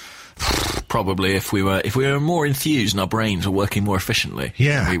 Probably, if we were more enthused and our brains were working more efficiently,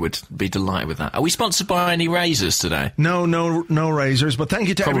 we would be delighted with that. Are we sponsored by any razors today? No razors, but thank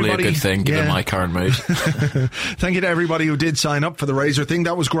you to everybody. Probably a good thing, given my current mood. Thank you to everybody who did sign up for the razor thing.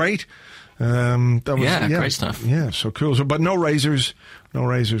 That was great. Great stuff. Yeah, so cool. So, but no razors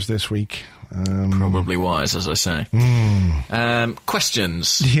this week. Probably wise, as I say.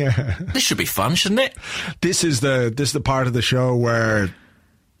 Questions. Yeah, this should be fun, shouldn't it? This is the part of the show where.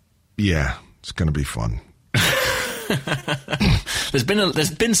 Yeah, it's going to be fun. There's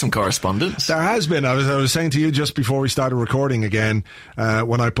been some correspondence. There has been. I was saying to you just before we started recording again,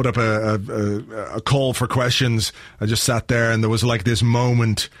 when I put up a call for questions, I just sat there and there was like this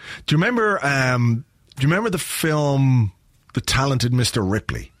moment. Do you remember you remember the film The Talented Mr.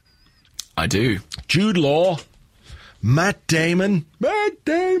 Ripley? I do. Jude Law, Matt Damon,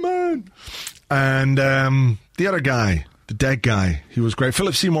 and the other guy, the dead guy. He was great.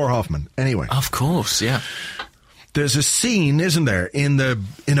 Philip Seymour Hoffman. Anyway. Of course, yeah. There's a scene, isn't there, in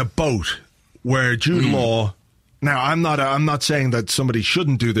a boat where Jude Law... Now, I'm not saying that somebody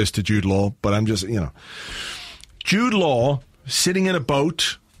shouldn't do this to Jude Law, but I'm just, Jude Law sitting in a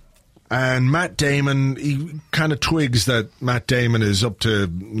boat, and Matt Damon, he kind of twigs that Matt Damon is up to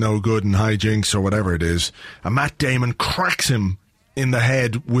no good in hijinks or whatever it is, and Matt Damon cracks him in the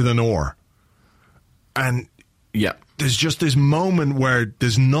head with an oar. And there's just this moment where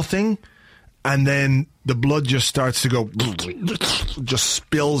there's nothing, and then the blood just starts to go, just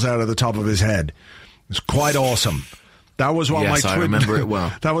spills out of the top of his head. It's quite awesome. That was what I remember it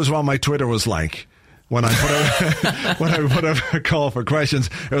well. That was what my Twitter was like when I put out a call for questions.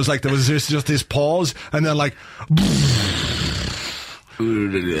 It was like there was just this pause, and then like,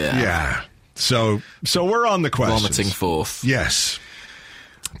 yeah. So we're on the questions. Vomiting forth. Yes.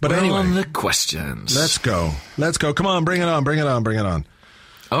 But we're anyway, on the questions. Let's go. Come on, bring it on.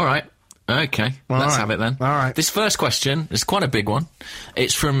 All right. Okay, let's have it then. All right. This first question is quite a big one.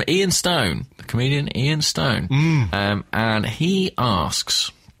 It's from Ian Stone, the comedian Ian Stone. And he asks,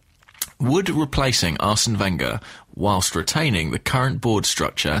 would replacing Arsene Wenger whilst retaining the current board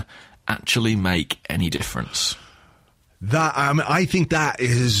structure actually make any difference? I think that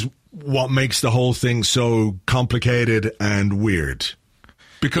is what makes the whole thing so complicated and weird.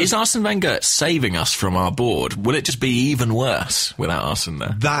 Because is Arsene Wenger saving us from our board? Will it just be even worse without Arsene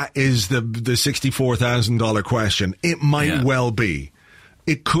there? That is the $64,000 question. It might well be.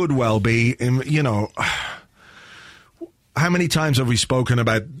 It could well be. How many times have we spoken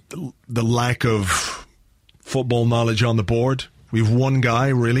about the lack of football knowledge on the board? We've one guy,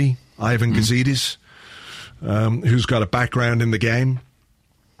 really, Ivan Gazidis, who's got a background in the game.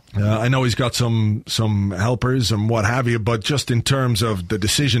 I know he's got some helpers and what have you, but just in terms of the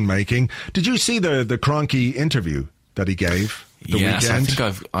decision making, did you see the Kroenke interview that he gave the weekend? I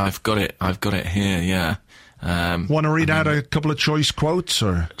think I've got it. I've got it here. Yeah. Want to read out a couple of choice quotes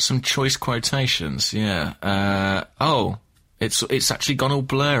or some choice quotations? Yeah. It's actually gone all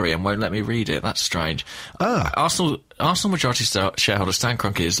blurry and won't let me read it. That's strange. Arsenal majority shareholder Stan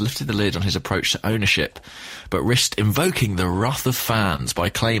Kroenke has lifted the lid on his approach to ownership, but risked invoking the wrath of fans by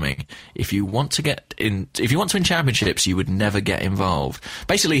claiming if you want to win championships, you would never get involved.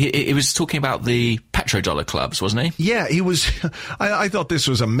 Basically, he was talking about the petrodollar clubs, wasn't he? Yeah, he was. I thought this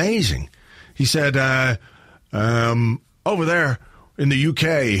was amazing. He said, over there in the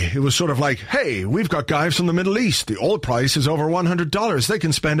UK, it was sort of like, hey, we've got guys from the Middle East. The oil price is over $100. They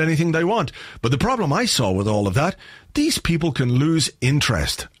can spend anything they want. But the problem I saw with all of that, these people can lose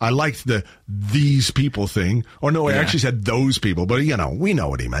interest. I liked the these people thing. Or no, I actually said those people, but we know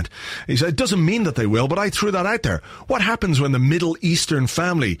what he meant. He said, it doesn't mean that they will, but I threw that out there. What happens when the Middle Eastern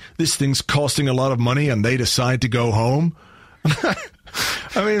family, this thing's costing a lot of money and they decide to go home? I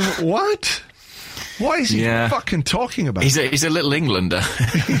mean, what? Why is he fucking talking about it? He's a little Englander.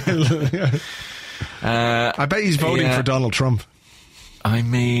 I bet he's voting for Donald Trump. I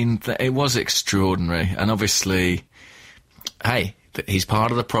mean, it was extraordinary. And obviously, hey, he's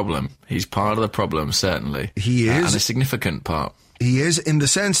part of the problem. He's part of the problem, certainly. He is. And a significant part. He is, in the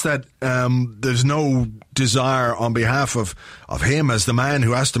sense that there's no desire on behalf of him as the man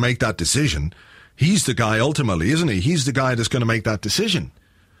who has to make that decision. He's the guy ultimately, isn't he? He's the guy that's going to make that decision.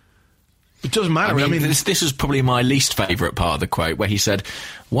 It doesn't matter. I mean, this was probably my least favourite part of the quote, where he said,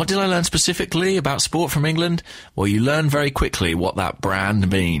 what did I learn specifically about sport from England? Well, you learn very quickly what that brand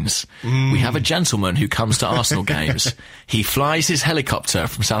means. We have a gentleman who comes to Arsenal games. He flies his helicopter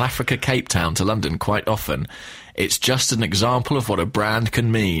from South Africa, Cape Town to London quite often. It's just an example of what a brand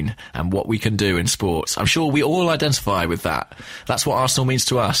can mean and what we can do in sports. I'm sure we all identify with that. That's what Arsenal means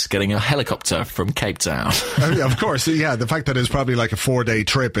to us, getting a helicopter from Cape Town. Of course, yeah. The fact that it's probably like a 4-day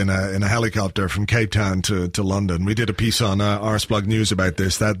trip in a helicopter from Cape Town to London. We did a piece on Arsblog News about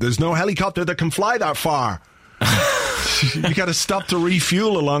this, that there's no helicopter that can fly that far. You got to stop to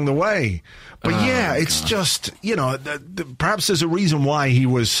refuel along the way. But it's just, perhaps there's a reason why he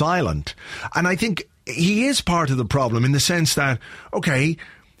was silent. And I think he is part of the problem in the sense that, okay,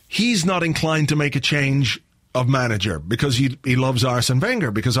 he's not inclined to make a change of manager because he loves Arsene Wenger,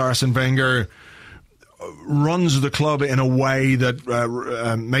 because Arsene Wenger runs the club in a way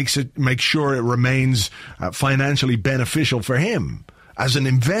that makes sure it remains financially beneficial for him as an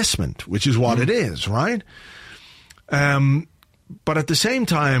investment, which is what it is, right? But at the same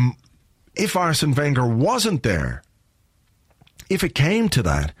time, if Arsene Wenger wasn't there, if it came to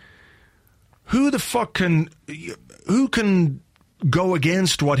that, who the fuck can go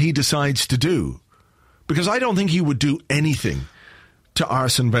against what he decides to do? Because I don't think he would do anything to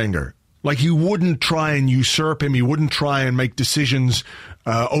Arsene Wenger. Like, he wouldn't try and usurp him. He wouldn't try and make decisions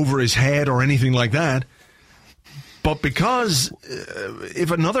over his head or anything like that. But because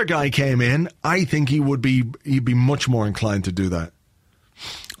if another guy came in, I think he'd be much more inclined to do that.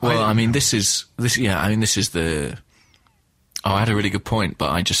 Well, this is the... Oh, I had a really good point,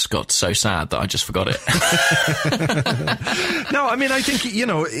 but I just got so sad that I just forgot it. No, I think,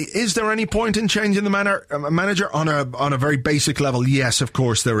 is there any point in changing the manager on a very basic level? Yes, of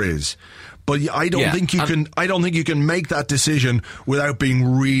course there is. But I don't think you can make that decision without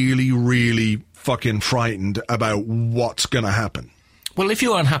being really, really fucking frightened about what's going to happen. Well, if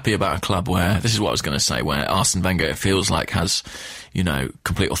you're unhappy about a club where, this is what I was going to say, where Arsene Wenger, it feels like, has,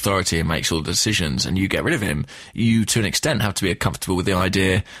 complete authority and makes all the decisions, and you get rid of him, you, to an extent, have to be comfortable with the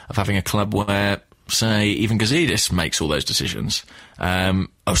idea of having a club where, say, even Gazidis makes all those decisions, or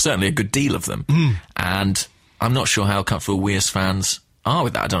certainly a good deal of them. And I'm not sure how comfortable we as fans are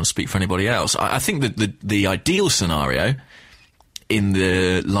with that. I don't speak for anybody else. I think that the ideal scenario, in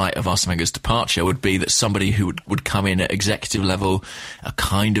the light of Arsene Wenger's departure, would be that somebody who would come in at executive level, a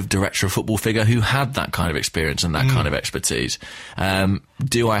kind of director of football figure who had that kind of experience and that kind of expertise.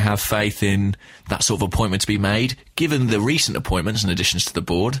 Do I have faith in that sort of appointment to be made? Given the recent appointments and additions to the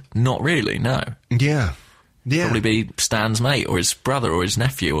board, not really, no. Yeah. Probably be Stan's mate or his brother or his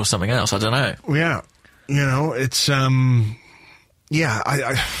nephew or something else, I don't know. Yeah. It's,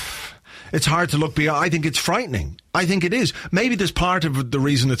 it's hard to look beyond. I think it's frightening. I think it is. Maybe there's part of the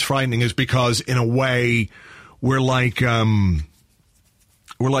reason it's frightening is because, in a way, we're like Red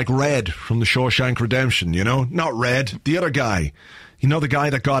from the Shawshank Redemption, Not Red, the other guy. The guy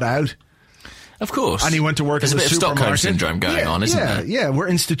that got out? Of course. And he went to work in the supermarket. There's a bit of Stockholm syndrome going on, isn't there? Yeah, we're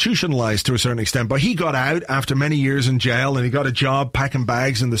institutionalized to a certain extent. But he got out after many years in jail, and he got a job packing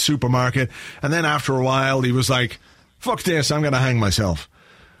bags in the supermarket. And then after a while, he was like, fuck this, I'm going to hang myself.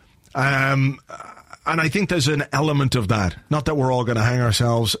 And I think there's an element of that. Not that we're all going to hang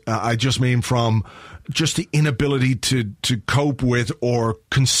ourselves. I just mean from just the inability to cope with or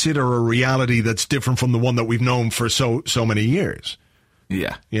consider a reality that's different from the one that we've known for so many years.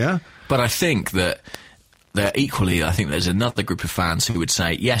 Yeah. Yeah? But I think that I think there's another group of fans who would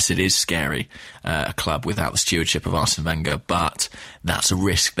say, yes, it is scary, a club without the stewardship of Arsene Wenger, but that's a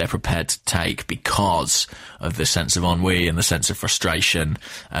risk they're prepared to take because of the sense of ennui and the sense of frustration,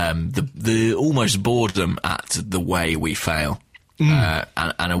 the almost boredom at the way we fail, and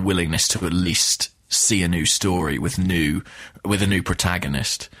a willingness to at least see a new story with a new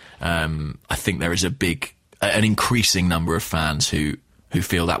protagonist. I think there is an increasing number of fans who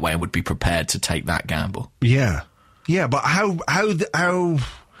feel that way and would be prepared to take that gamble. Yeah. Yeah, but how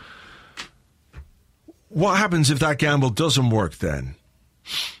what happens if that gamble doesn't work then?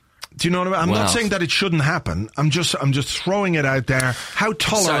 Do you know what I mean? I'm not saying that it shouldn't happen. I'm just throwing it out there. How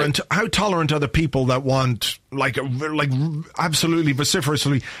tolerant are the people that want like absolutely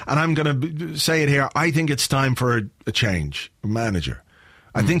vociferously, and I'm going to say it here, I think it's time for a change, a manager.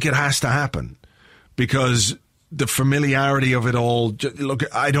 I think it has to happen because the familiarity of it all. Look,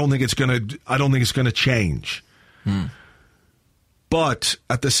 I don't think it's going to change. But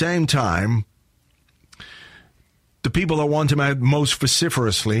at the same time, the people that want him out most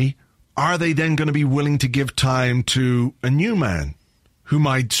vociferously, are they then going to be willing to give time to a new man who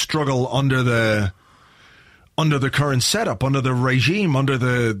might struggle under the current setup, under the regime, under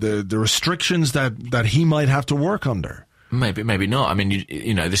the restrictions that he might have to work under? Maybe not. I mean,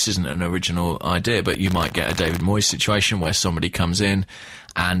 you know, this isn't an original idea, but you might get a David Moyes situation where somebody comes in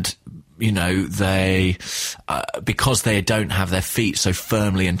and, you know, they, because they don't have their feet so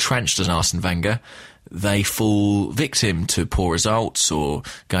firmly entrenched as Arsene Wenger, they fall victim to poor results or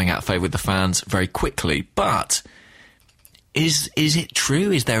going out of favour with the fans very quickly. But is it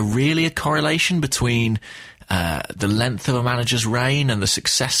true? Is there really a correlation between the length of a manager's reign and the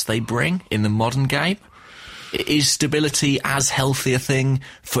success they bring in the modern game? Is stability as healthy a thing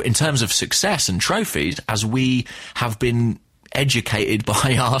in terms of success and trophies as we have been educated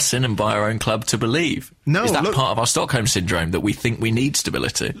by Arsene and by our own club to believe? No, is that part of our Stockholm syndrome that we think we need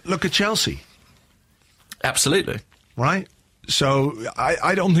stability? Look at Chelsea. Absolutely. Right? So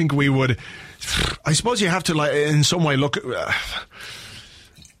I don't think we would. I suppose you have to, like, in some way look.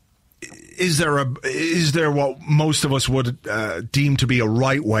 Is there what most of us would deem to be a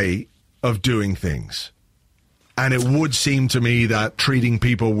right way of doing things? And it would seem to me that treating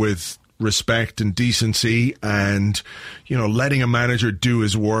people with respect and decency and, you know, letting a manager do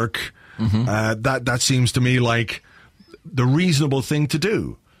his work, that seems to me like the reasonable thing to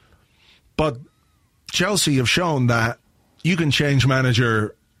do. But Chelsea have shown that you can change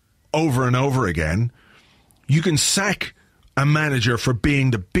manager over and over again. You can sack a manager for being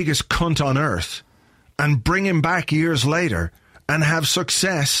the biggest cunt on earth and bring him back years later and have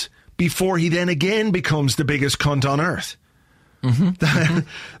success before he then again becomes the biggest cunt on earth.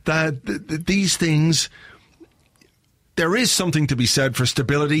 That these things, there is something to be said for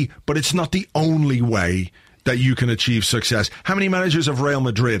stability, but it's not the only way that you can achieve success. How many managers have Real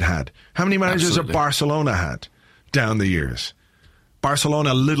Madrid had? How many managers have Barcelona had down the years?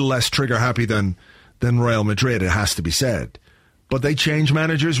 Barcelona a little less trigger happy than Real Madrid, it has to be said. But they change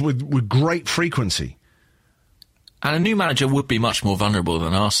managers with great frequency. And a new manager would be much more vulnerable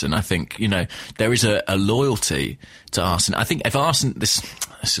than Arsene. I think, there is a loyalty to Arsene. I think if Arsene, this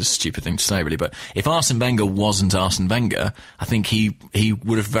is a stupid thing to say really, but if Arsene Wenger wasn't Arsene Wenger, I think he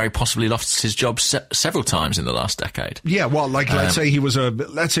would have very possibly lost his job several times in the last decade. Yeah, well, let's say he was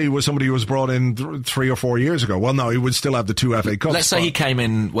somebody who was brought in 3 or 4 years ago. Well, no, he would still have the 2 FA Cups. Let's say he came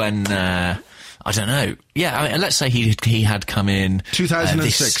in when, I don't know. Yeah, let's say he had come in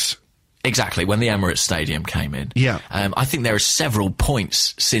 2006. Exactly, when the Emirates Stadium came in. Yeah. I think there are several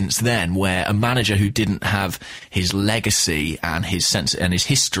points since then where a manager who didn't have his legacy and his sense and his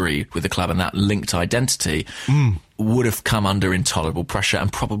history with the club and that linked identity would have come under intolerable pressure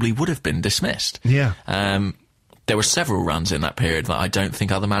and probably would have been dismissed. Yeah. There were several runs in that period that I don't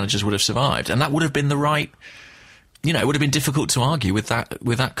think other managers would have survived, and that would have been the right. It would have been difficult to argue with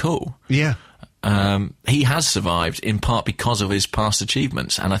that call. Yeah. He has survived in part because of his past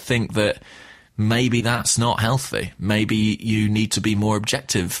achievements, and I think that maybe that's not healthy. Maybe you need to be more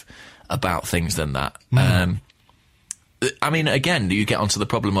objective about things than that. Again, you get onto the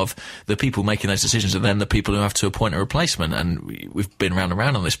problem of the people making those decisions and then the people who have to appoint a replacement, and we've been round and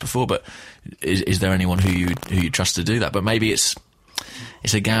round on this before, but is there anyone who you trust to do that? But maybe it's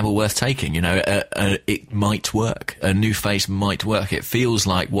a gamble worth taking, it might work. A new face might work. It feels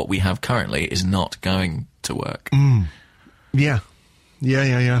like what we have currently is not going to work. Yeah.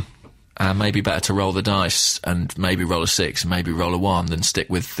 Maybe better to roll the dice and maybe roll a 6 and maybe roll a 1 than stick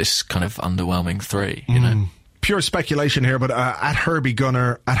with this kind of underwhelming 3, Pure speculation here, but at Herbie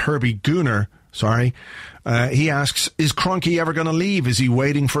Gunner, he asks, is Kroenke ever going to leave? Is he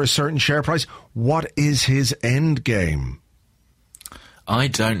waiting for a certain share price? What is his end game? I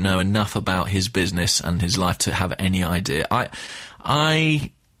don't know enough about his business and his life to have any idea. I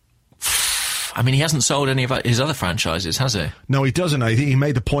mean, he hasn't sold any of his other franchises, has he? No, he doesn't. I think he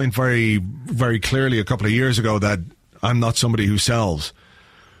made the point very, very clearly a couple of years ago that I'm not somebody who sells.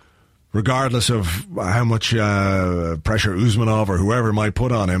 Regardless of how much pressure Usmanov or whoever might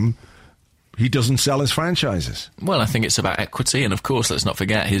put on him, he doesn't sell his franchises. Well, I think it's about equity, and of course, let's not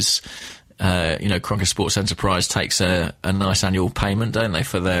forget his... Kroenke Sports Enterprise takes a nice annual payment, don't they,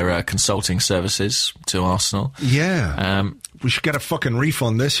 for their consulting services to Arsenal? Yeah. We should get a fucking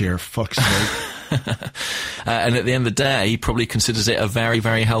refund this year, fuck's sake. And at the end of the day, he probably considers it a very,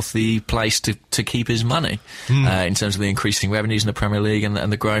 very healthy place to keep his money in terms of the increasing revenues in the Premier League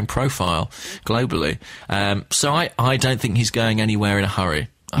and the growing profile globally. So I don't think he's going anywhere in a hurry,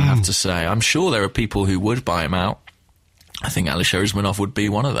 I have to say. I'm sure there are people who would buy him out. I think Alisher Usmanov would be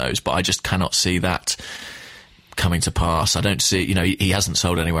one of those, but I just cannot see that coming to pass. I don't see, he hasn't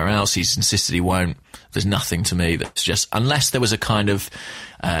sold anywhere else. He's insisted he won't. There's nothing to me that suggests, unless there was a kind of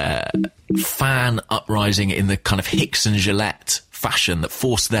fan uprising in the kind of Hicks and Gillette fashion that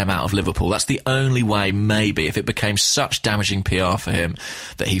forced them out of Liverpool. That's the only way, maybe, if it became such damaging PR for him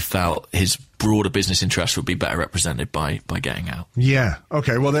that he felt his broader business interests would be better represented by getting out. Yeah.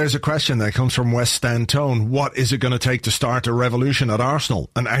 Okay, well, there's a question that comes from West Stand Tone. What is it going to take to start a revolution at Arsenal?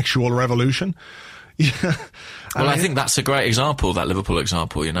 An actual revolution? Yeah. Well, I think that's a great example, that Liverpool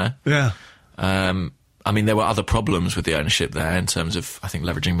example, Yeah. I mean, there were other problems with the ownership there in terms of, I think,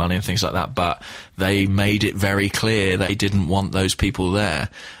 leveraging money and things like that, but they made it very clear they didn't want those people there.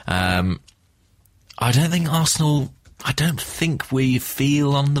 I don't think we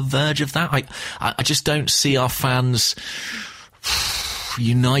feel on the verge of that. I just don't see our fans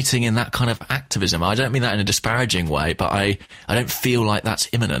uniting in that kind of activism. I don't mean that in a disparaging way, but I don't feel like that's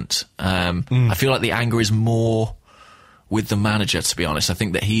imminent. I feel like the anger is more with the manager, to be honest. I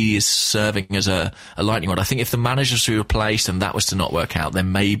think that he is serving as a lightning rod. I think if the manager's to be replaced and that was to not work out,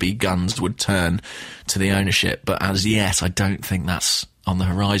 then maybe guns would turn to the ownership. But as yet, I don't think that's on the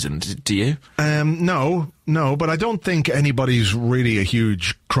horizon. Do you? No, but I don't think anybody's really a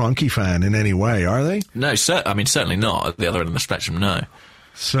huge Kroenke fan in any way, are they? No, certainly not at the other end of the spectrum, no.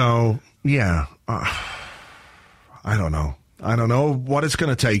 So, yeah, I don't know. I don't know what it's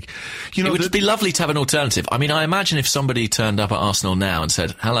going to take. You know, it would be lovely to have an alternative. I mean, I imagine if somebody turned up at Arsenal now and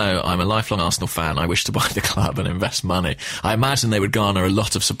said, hello, I'm a lifelong Arsenal fan, I wish to buy the club and invest money, I imagine they would garner a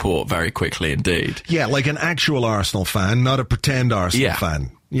lot of support very quickly indeed. Yeah, like an actual Arsenal fan, not a pretend Arsenal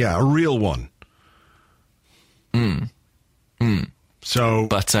fan. Yeah, a real one. So,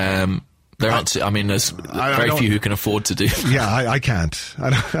 but there aren't. I mean, there's very few who can afford to do that. Yeah, I can't. I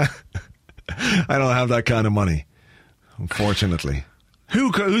don't have that kind of money, unfortunately.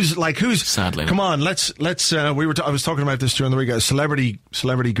 Who's sadly? Come on, let's. I was talking about this during the week. Celebrity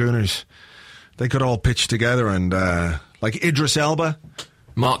gooners. They could all pitch together and like Idris Elba.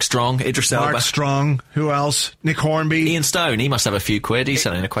 Mark Strong, Idris Elba. Mark Strong. Who else? Nick Hornby. Ian Stone. He must have a few quid. He's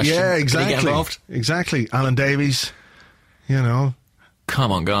sending a question. Yeah, exactly. Can he get involved? Exactly. Alan Davies. You know.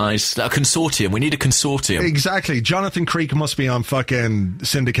 Come on, guys. A consortium. We need a consortium. Exactly. Jonathan Creek must be on fucking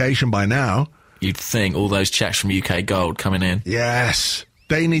syndication by now. You'd think all those checks from UK Gold coming in. Yes.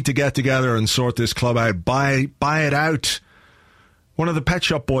 They need to get together and sort this club out. Buy it out. One of the Pet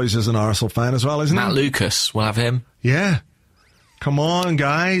Shop Boys is an Arsenal fan as well, isn't he? Matt Lucas. We'll have him. Yeah. Come on,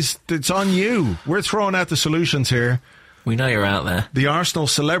 guys. It's on you. We're throwing out the solutions here. We know you're out there. The Arsenal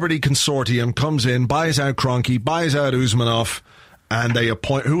Celebrity Consortium comes in, buys out Kroenke, buys out Usmanov, and they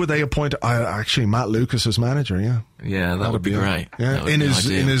appoint... Who would they appoint? Actually, Matt Lucas as manager, yeah. Yeah, that would be great. Yeah, in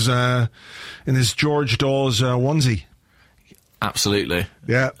his George Dawes onesie. Absolutely.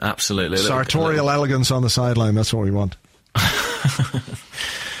 Yeah. Absolutely. Sartorial elegance on the sideline, that's what we want.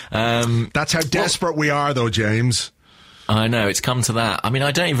 That's how desperate we are, though, James. I know, it's come to that. I mean,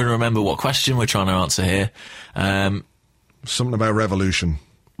 I don't even remember what question we're trying to answer here. Something about revolution.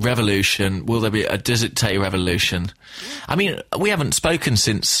 Revolution. Will there be does it take revolution? I mean, we haven't spoken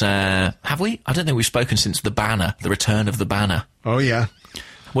since, have we? I don't think we've spoken since the banner, the return of the banner. Oh, yeah.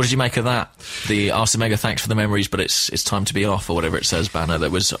 What did you make of that? The Arsene thanks for the memories, but it's time to be off, or whatever it says, banner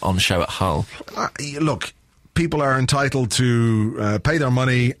that was on show at Hull. Look, people are entitled to pay their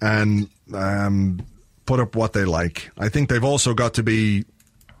money and put up what they like. I think they've also got to be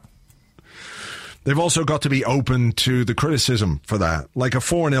open to the criticism for that. Like a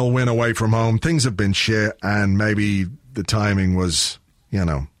 4-0 win away from home, things have been shit, and maybe the timing was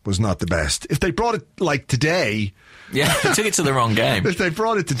not the best. If they brought it like today... Yeah, they took it to the wrong game. If they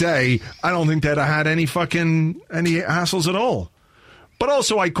brought it today, I don't think they'd have had any hassles at all. But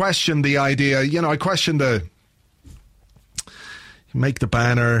also I question the idea, I question you make the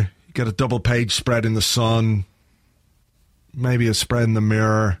banner, you get a double page spread in the Sun, maybe a spread in the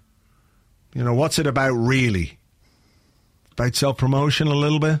Mirror. What's it about really? About self-promotion a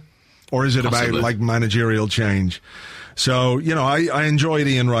little bit? Or is it Possibly. about, managerial change? So, I enjoyed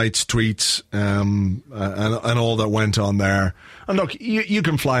Ian Wright's tweets and all that went on there. And look, you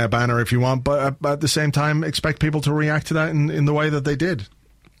can fly a banner if you want, but at the same time, expect people to react to that in the way that they did.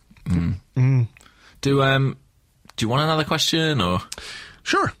 Do you want another question, or...?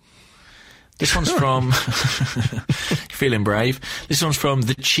 Sure. This one's from... Feeling brave. This one's from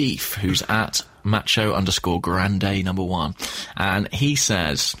The Chief, who's at macho_grande number 1. And he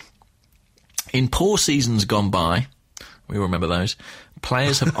says, in poor seasons gone by, we remember those,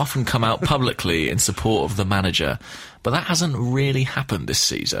 players have often come out publicly in support of the manager, but that hasn't really happened this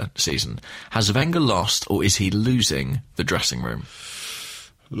season. Has Wenger lost, or is he losing the dressing room?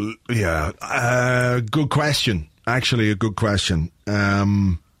 Yeah, good question. Actually, a good question.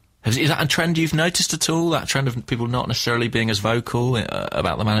 Is that a trend you've noticed at all? That trend of people not necessarily being as vocal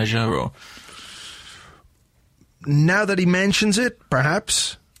about the manager, or now that he mentions it,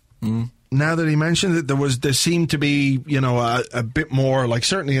 perhaps. Now that he mentioned it, there seemed to be a bit more, like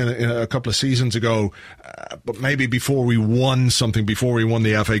certainly in a couple of seasons ago, but maybe before we won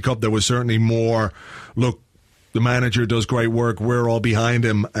the FA Cup, there was certainly more. Look, the manager does great work. We're all behind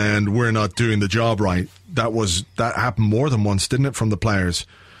him, and we're not doing the job right. That happened more than once, didn't it, from the players?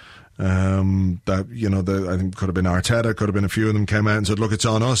 I think could have been Arteta, could have been a few of them came out and said, look, it's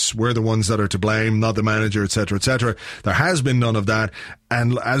on us. We're the ones that are to blame, not the manager, etc., etc. There has been none of that.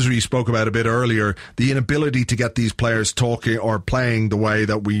 And as we spoke about a bit earlier, the inability to get these players talking or playing the way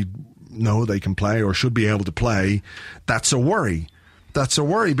that we know they can play or should be able to play, that's a worry. That's a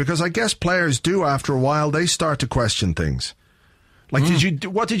worry, because I guess players do, after a while, they start to question things. Like,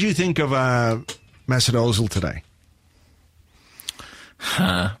 what did you think of Mesut Ozil today?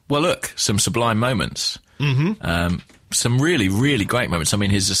 Well, look, some sublime moments. Some really, really great moments. I mean,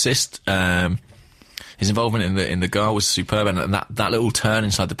 his assist, his involvement in the goal was superb, and that little turn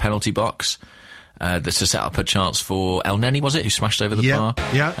inside the penalty box to set up a chance for El Neni, was it, who smashed over the bar?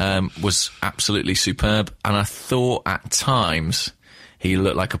 Yeah. Was absolutely superb. And I thought at times he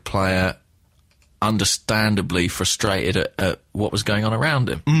looked like a player understandably frustrated at what was going on around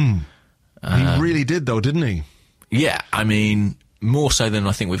him. He really did, though, didn't he? Yeah, I mean, more so than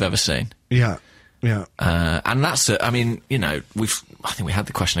I think we've ever seen. Yeah. And that's, I think we had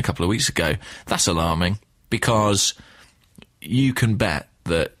the question a couple of weeks ago. That's alarming, because you can bet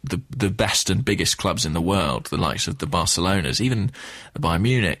that the best and biggest clubs in the world, the likes of the Barcelonas, even the Bayern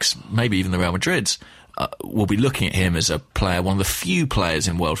Munichs, maybe even the Real Madrids, will be looking at him as a player, one of the few players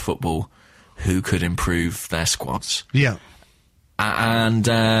in world football who could improve their squads. Yeah.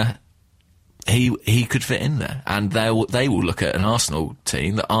 And he could fit in there. And they will look at an Arsenal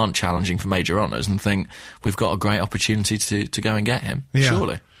team that aren't challenging for major honours and think, we've got a great opportunity to go and get him,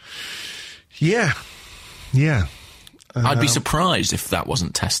 surely. Yeah. I'd be surprised if that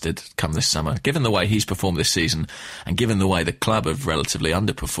wasn't tested come this summer. Given the way he's performed this season, and given the way the club have relatively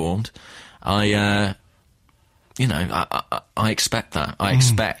underperformed, I expect that. I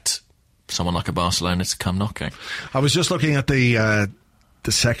expect someone like a Barcelona to come knocking. I was just looking at the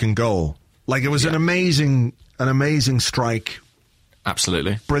second goal. Like, it was an amazing strike.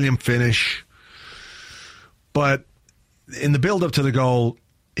 Absolutely. Brilliant finish. But in the build-up to the goal,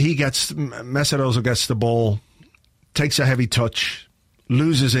 Mesut Ozil gets the ball, takes a heavy touch,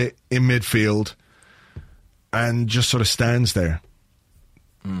 loses it in midfield, and just sort of stands there.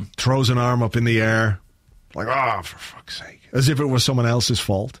 Throws an arm up in the air, like, for fuck's sake. As if it was someone else's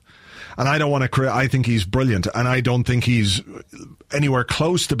fault. And I don't want to I think he's brilliant, and I don't think he's anywhere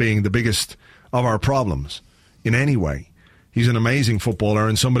close to being the biggest of our problems in any way. He's an amazing footballer,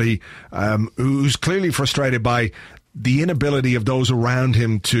 and somebody who's clearly frustrated by the inability of those around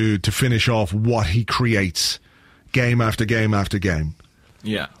him to finish off what he creates game after game after game.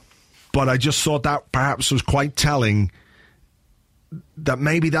 Yeah. But I just thought that perhaps was quite telling, that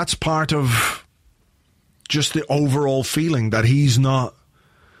maybe that's part of just the overall feeling that he's not...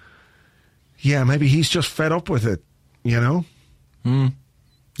 Yeah, maybe he's just fed up with it, you know?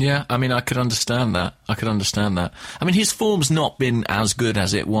 Yeah, I mean, I could understand that. I mean, his form's not been as good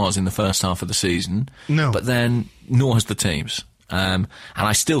as it was in the first half of the season. No. But then, nor has the teams. And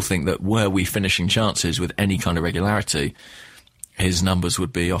I still think that were we finishing chances with any kind of regularity, his numbers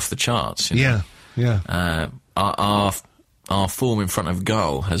would be off the charts. You know? Yeah. Our form in front of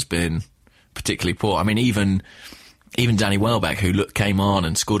goal has been particularly poor. I mean, even Danny Welbeck, who came on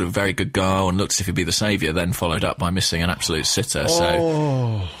and scored a very good goal and looked as if he'd be the saviour, then followed up by missing an absolute sitter.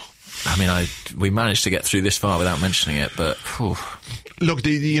 So, I mean, we managed to get through this far without mentioning it, but... Whew. Look,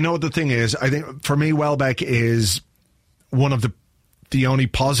 you know what the thing is? I think, for me, Welbeck is one of the only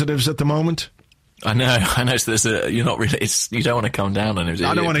positives at the moment. I know. So you're not really... you don't want to come down on him, do you?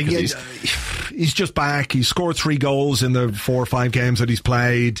 I don't want to... He's just back. He's scored 3 goals in the 4 or 5 games that he's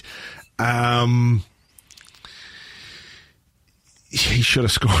played. He should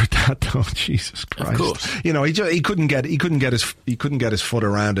have scored that, though. Jesus Christ! Of course, you know, he couldn't get his foot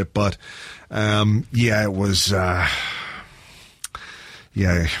around it. But it was. Why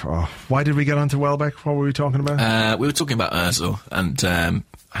did we get onto Welbeck? What were we talking about? We were talking about Ozil and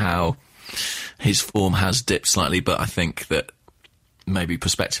how his form has dipped slightly, but I think that maybe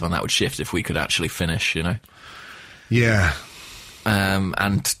perspective on that would shift if we could actually finish. You know. Yeah.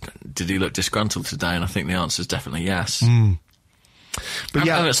 And did he look disgruntled today? And I think the answer is definitely yes. But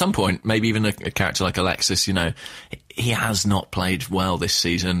and at some point, maybe even a character like Alexis, you know, he has not played well this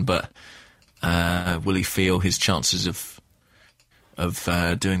season, but will he feel his chances of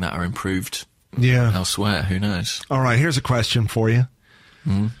doing that are improved elsewhere? Who knows? All right, here's a question for you.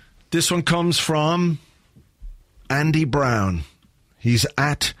 This one comes from Andy Brown. He's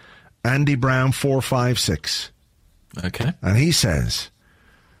at Andy Brown 456. Okay. And he says,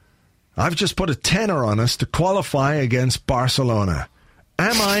 I've just put a tenner on us to qualify against Barcelona.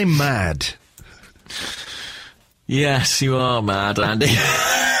 Am I mad? Yes, you are mad, Andy. You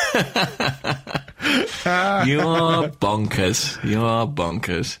are bonkers.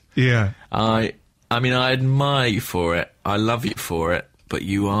 Yeah. I mean, I admire you for it. I love you for it. But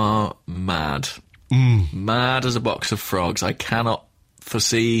you are mad. Mad as a box of frogs. I cannot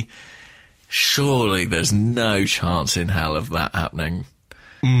foresee... Surely there's no chance in hell of that happening.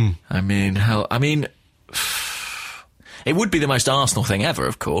 I mean, it would be the most Arsenal thing ever,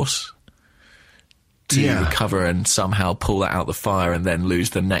 of course, to recover and somehow pull that out the fire and then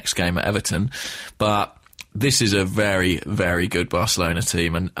lose the next game at Everton. But this is a very, very good Barcelona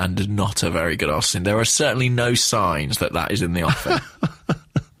team and not a very good Arsenal. There are certainly no signs that is in the offing.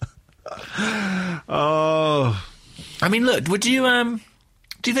 I mean, look, would you...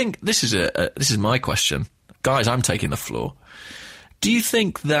 do you think... This is my question. Guys, I'm taking the floor. Do you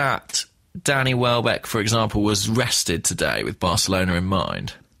think that Danny Welbeck, for example, was rested today with Barcelona in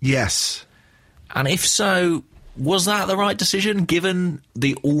mind? Yes. And if so, was that the right decision, given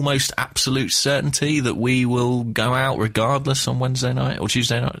the almost absolute certainty that we will go out regardless on Wednesday night or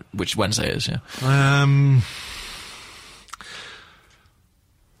Tuesday night? Which Wednesday is, yeah.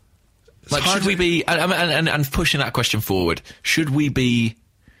 Like, should we be... And pushing that question forward, should we be...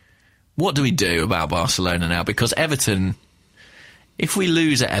 What do we do about Barcelona now? Because Everton... If we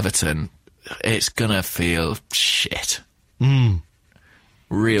lose at Everton, it's going to feel shit.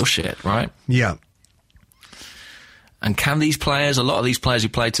 Real shit, right? Yeah. And can these players, a lot of these players who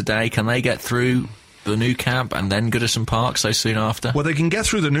played today, can they get through the Nou Camp and then Goodison Park so soon after? Well, they can get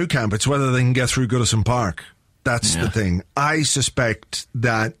through the Nou Camp. It's whether they can get through Goodison Park. That's the thing. I suspect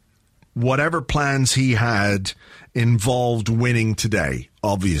that whatever plans he had involved winning today,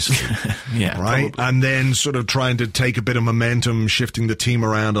 obviously. Yeah, right? probably. And then sort of trying to take a bit of momentum, shifting the team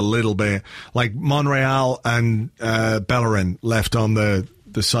around a little bit. Like Monreal and Bellerin left on the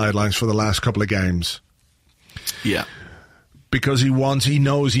sidelines for the last couple of games. Yeah. Because he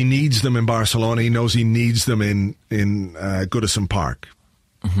knows he needs them in Barcelona. He knows he needs them in Goodison Park.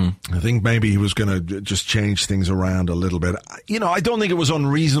 I think maybe he was going to just change things around a little bit. You know, I don't think it was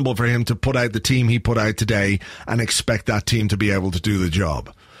unreasonable for him to put out the team he put out today and expect that team to be able to do the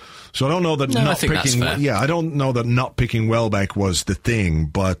job. So I don't know that I don't know that not picking Welbeck was the thing,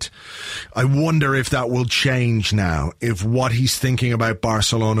 but I wonder if that will change now, if what he's thinking about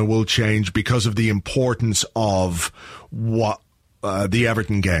Barcelona will change because of the importance of what the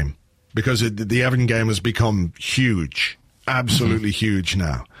Everton game, because the Everton game has become huge. Absolutely huge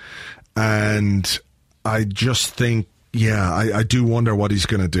now. And I just think, I do wonder what he's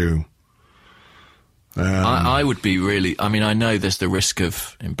going to do. I would be really... I mean, I know there's the risk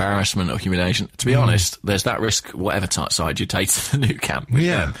of embarrassment or humiliation. To be honest, there's that risk whatever side you take to the Nou Camp with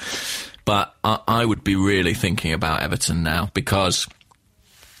them. But I would be really thinking about Everton now, because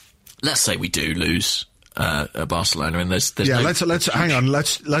let's say we do lose at Barcelona, and there's let's hang on.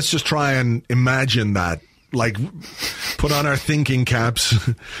 Let's just try and imagine that. Like, put on our thinking caps,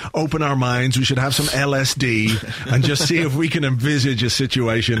 open our minds. We should have some LSD and just see if we can envisage a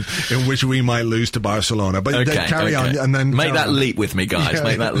situation in which we might lose to Barcelona. But then carry on, and then make that leap with me, guys. Yeah.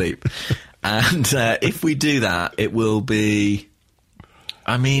 Make that leap. And if we do that, it will be.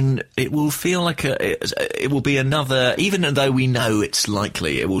 I mean, it will feel like it will be another. Even though we know it's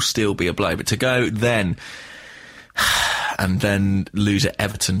likely, it will still be a blow. But to go then and then lose at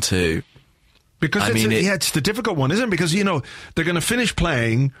Everton too. Because it's the difficult one, isn't it? Because, you know, they're going to finish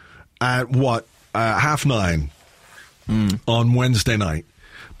playing at 9:30 on Wednesday night.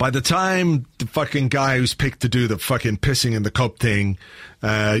 By the time the fucking guy who's picked to do the fucking pissing in the cup thing,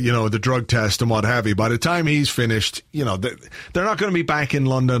 the drug test and what have you, by the time he's finished, you know, they're not going to be back in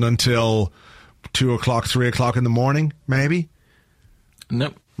London until 2 o'clock, 3 o'clock in the morning, maybe?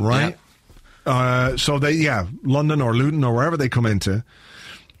 Nope. Right? Yeah. So London or Luton or wherever they come into.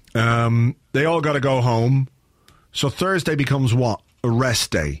 They all got to go home. So Thursday becomes what? A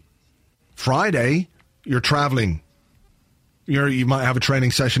rest day. Friday, you're traveling. You might have a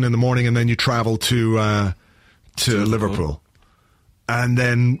training session in the morning, and then you travel to Liverpool. And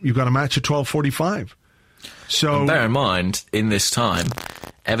then you've got a match at 12:45. So and bear in mind, in this time,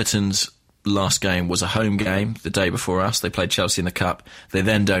 Everton's last game was a home game the day before us. They played Chelsea in the Cup. They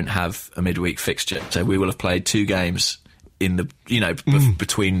then don't have a midweek fixture. So we will have played 2 games in the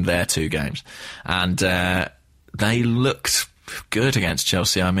between their 2 games, and they looked good against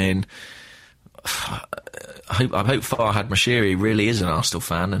Chelsea. I mean, I hope Farhad Moshiri really is an Arsenal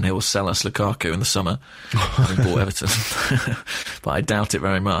fan, and he'll sell us Lukaku in the summer, having bought Everton. But I doubt it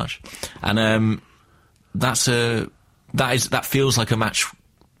very much. And that feels like a match.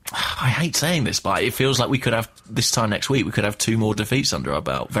 I hate saying this, but it feels like we could have this time next week. We could have 2 more defeats under our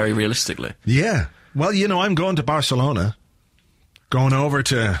belt, very realistically. Yeah. Well, you know, I'm going to Barcelona. Going over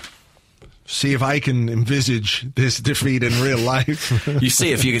to see if I can envisage this defeat in real life. You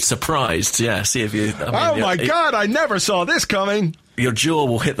see if you get surprised, See if you... God, I never saw this coming. Your jaw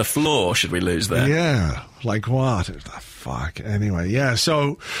will hit the floor should we lose there. Yeah, like what? The fuck? Anyway, yeah,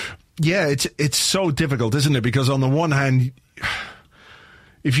 so... Yeah, it's so difficult, isn't it? Because on the one hand,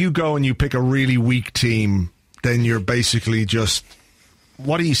 if you go and you pick a really weak team, then you're basically just...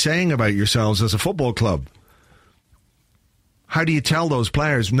 What are you saying about yourselves as a football club? How do you tell those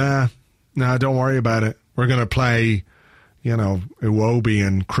players, nah, don't worry about it. We're going to play, Iwobi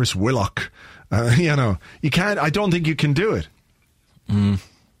and Chris Willock. You can't, I don't think you can do it.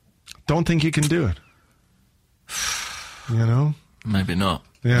 Don't think you can do it. Maybe not.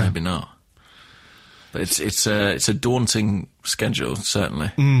 Yeah. Maybe not. But it's a daunting schedule,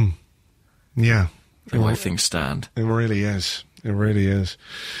 certainly. Yeah. The way things stand. It really is. It really is.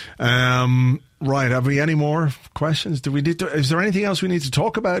 Right, have we any more questions? Is there anything else we need to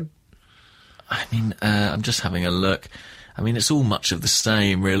talk about? I mean, I'm just having a look. I mean, it's all much of the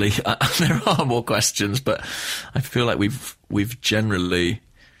same, really. There are more questions, but I feel like we've generally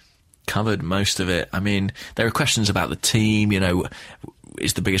covered most of it. I mean, there are questions about the team,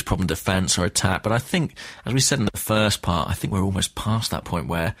 is the biggest problem defence or attack? But I think, as we said in the first part, I think we're almost past that point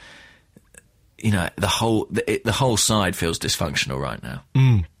where, the whole side feels dysfunctional right now.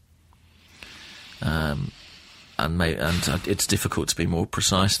 And it's difficult to be more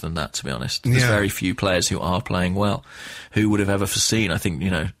precise than that, to be honest. There's very few players who are playing well. Who would have ever foreseen? I think,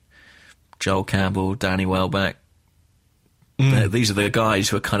 Joel Campbell, Danny Welbeck. These are the guys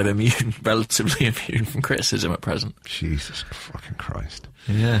who are kind of relatively immune from criticism at present. Jesus fucking Christ.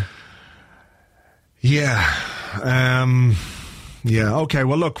 Yeah. Yeah. Yeah, okay.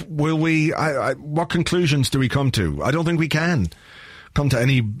 Well, look, will we... what conclusions do we come to? I don't think we can come to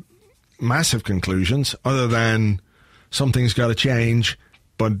any massive conclusions other than something's got to change,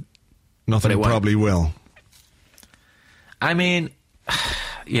 but nothing probably will. I mean,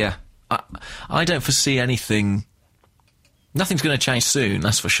 yeah. I don't foresee anything... Nothing's going to change soon,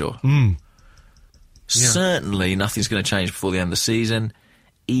 that's for sure. Certainly nothing's going to change before the end of the season.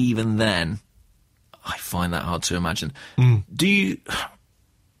 Even then, I find that hard to imagine. Do you...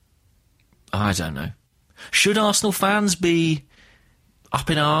 I don't know. Should Arsenal fans be up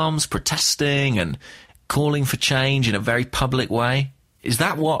in arms, protesting and calling for change in a very public way? Is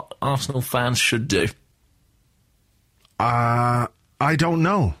that what Arsenal fans should do? I don't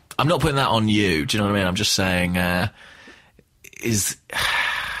know. I'm not putting that on you, do you know what I mean? I'm just saying... if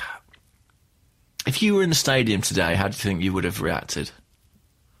you were in the stadium today, how do you think you would have reacted?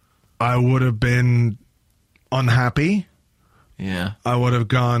 I would have been unhappy. Yeah. I would have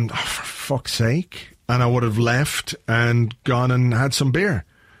gone, oh, for fuck's sake. And I would have left and gone and had some beer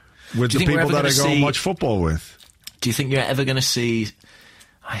with the people that I go and watch football with. Do you think you're ever going to see...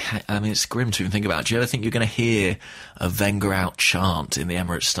 I mean, it's grim to even think about. Do you ever think you're going to hear a Wenger out chant in the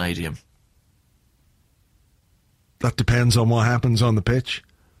Emirates Stadium? That depends on what happens on the pitch.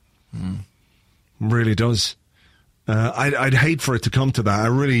 Really does. I'd hate for it to come to that. I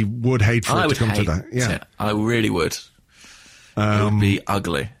really would hate for it to come to that. Yeah, I really would. It would be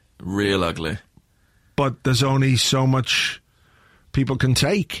ugly, real ugly. But there's only so much people can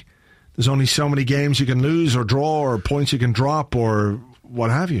take. There's only so many games you can lose or draw or points you can drop or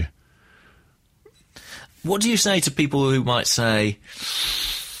what have you. What do you say to people who might say...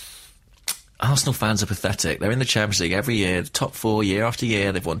 Arsenal fans are pathetic. They're in the Champions League every year, the top four year after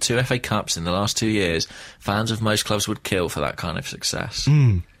year. They've won 2 FA Cups in the last 2 years. Fans of most clubs would kill for that kind of success.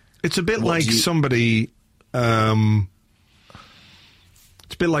 It's a bit like somebody... it's a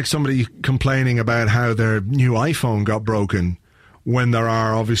bit like somebody complaining about how their new iPhone got broken when there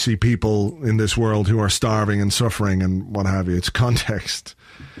are obviously people in this world who are starving and suffering and what have you. It's context.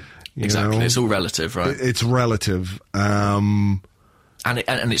 Exactly. It's all relative, right? It's relative.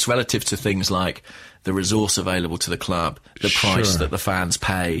 And it's relative to things like the resource available to the club, the price that the fans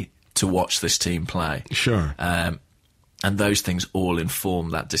pay to watch this team play. Sure. And those things all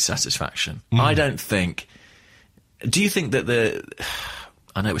inform that dissatisfaction. I don't think... Do you think that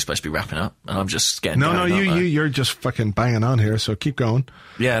I know we're supposed to be wrapping up, and I'm just getting... No, you're just fucking banging on here, so keep going.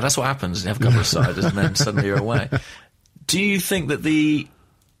 Yeah, that's what happens. You have a couple of ciders, and then suddenly you're away. Do you think that the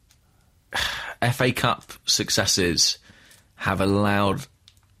FA Cup successes... have allowed...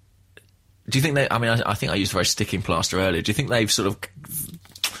 Do you think they... I mean, I think I used the very sticking plaster earlier. Do you think they've sort of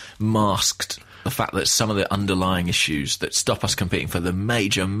masked the fact that some of the underlying issues that stop us competing for the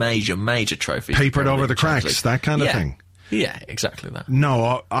major trophies... Papered over the cracks, that kind of thing? Yeah, exactly that.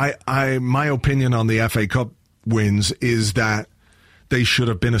 No, my opinion on the FA Cup wins is that they should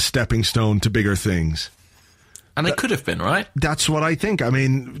have been a stepping stone to bigger things. And they could have been, right? That's what I think. I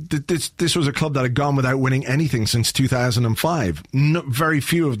mean, this was a club that had gone without winning anything since 2005. Very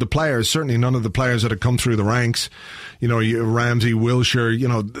few of the players, certainly none of the players that had come through the ranks, Ramsey,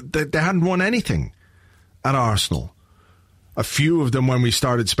 Wilshere, they hadn't won anything at Arsenal. A few of them, when we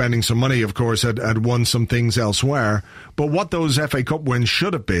started spending some money, of course, had won some things elsewhere. But what those FA Cup wins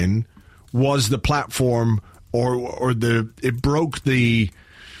should have been was the platform it broke the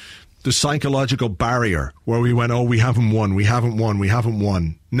psychological barrier where we went, we haven't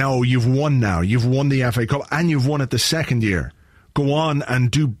won. No, you've won now. You've won the FA Cup and you've won it the second year. Go on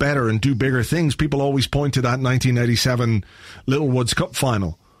and do better and do bigger things. People always point to that 1987 Littlewoods Cup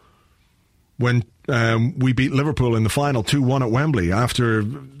final when we beat Liverpool in the final 2-1 at Wembley after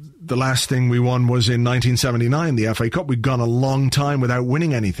the last thing we won was in 1979, the FA Cup. We'd gone a long time without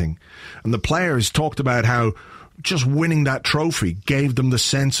winning anything. And the players talked about how just winning that trophy gave them the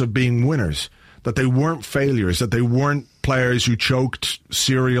sense of being winners, that they weren't failures, that they weren't players who choked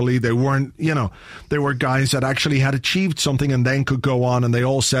serially. They weren't, they were guys that actually had achieved something and then could go on, and they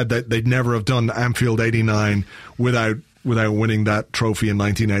all said that they'd never have done Anfield 89 without winning that trophy in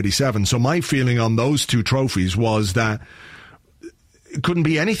 1987. So my feeling on those two trophies was that it couldn't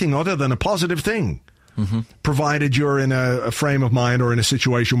be anything other than a positive thing. Mm-hmm. Provided you're in a frame of mind or in a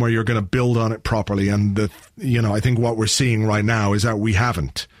situation where you're going to build on it properly. And I think what we're seeing right now is that we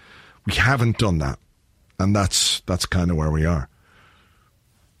haven't done that, and that's kind of where we are.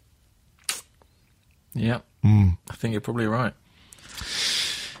 Yeah, I think you're probably right.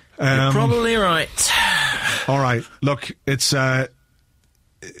 You're probably right. All right, look, it's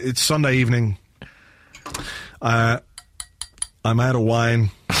Sunday evening. I'm out of wine.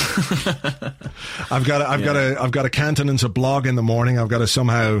 I've got a countenance, a blog in the morning. I've got to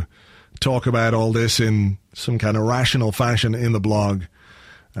somehow talk about all this in some kind of rational fashion in the blog.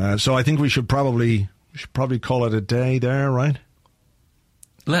 So I think we should probably call it a day there, right?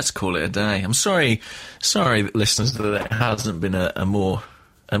 Let's call it a day. I'm sorry, listeners, that it hasn't been a more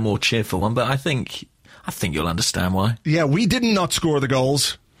cheerful one, but I think you'll understand why. Yeah, we did not score the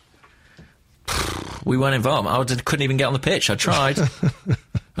goals. We weren't involved. I couldn't even get on the pitch. I tried.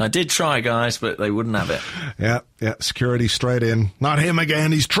 I did try, guys, but they wouldn't have it. Yeah, security straight in. Not him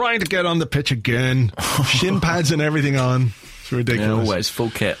again. He's trying to get on the pitch again. Shin pads and everything on. It's ridiculous. Yeah, always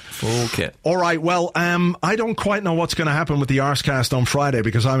full kit. All right, well, I don't quite know what's going to happen with the Arscast on Friday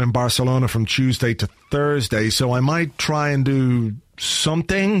because I'm in Barcelona from Tuesday to Thursday, so I might try and do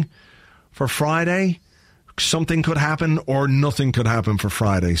something for Friday. Something could happen or nothing could happen for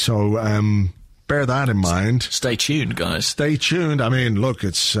Friday, so bear that in mind. Stay tuned, guys. Stay tuned. I mean, look,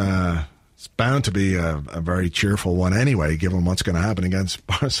 it's bound to be a very cheerful one anyway, given what's going to happen against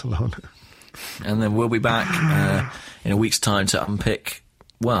Barcelona. And then we'll be back in a week's time to unpick,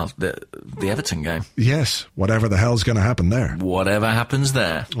 the Everton game. Yes, whatever the hell's going to happen there. Whatever happens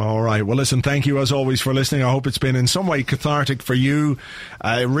there. All right. Well, listen, thank you as always for listening. I hope it's been in some way cathartic for you.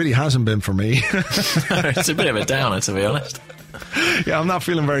 It really hasn't been for me. It's a bit of a downer, to be honest. Yeah, I'm not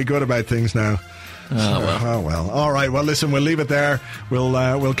feeling very good about things now. Oh, well. All right. Well, listen, we'll leave it there.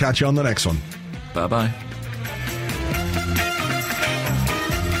 We'll catch you on the next one. Bye-bye.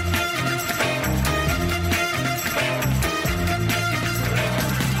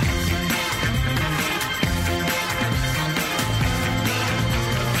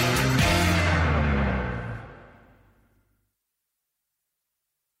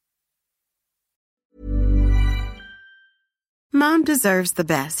 Mom deserves the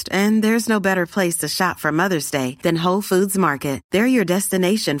best, and there's no better place to shop for Mother's Day than Whole Foods Market. They're your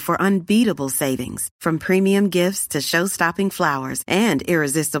destination for unbeatable savings, from premium gifts to show-stopping flowers and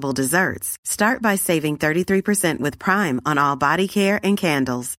irresistible desserts. Start by saving 33% with Prime on all body care and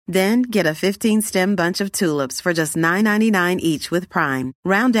candles. Then get a 15-stem bunch of tulips for just $9.99 each with Prime.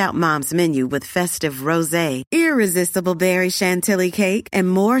 Round out Mom's menu with festive rosé, irresistible berry chantilly cake, and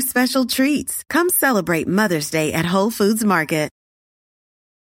more special treats. Come celebrate Mother's Day at Whole Foods Market.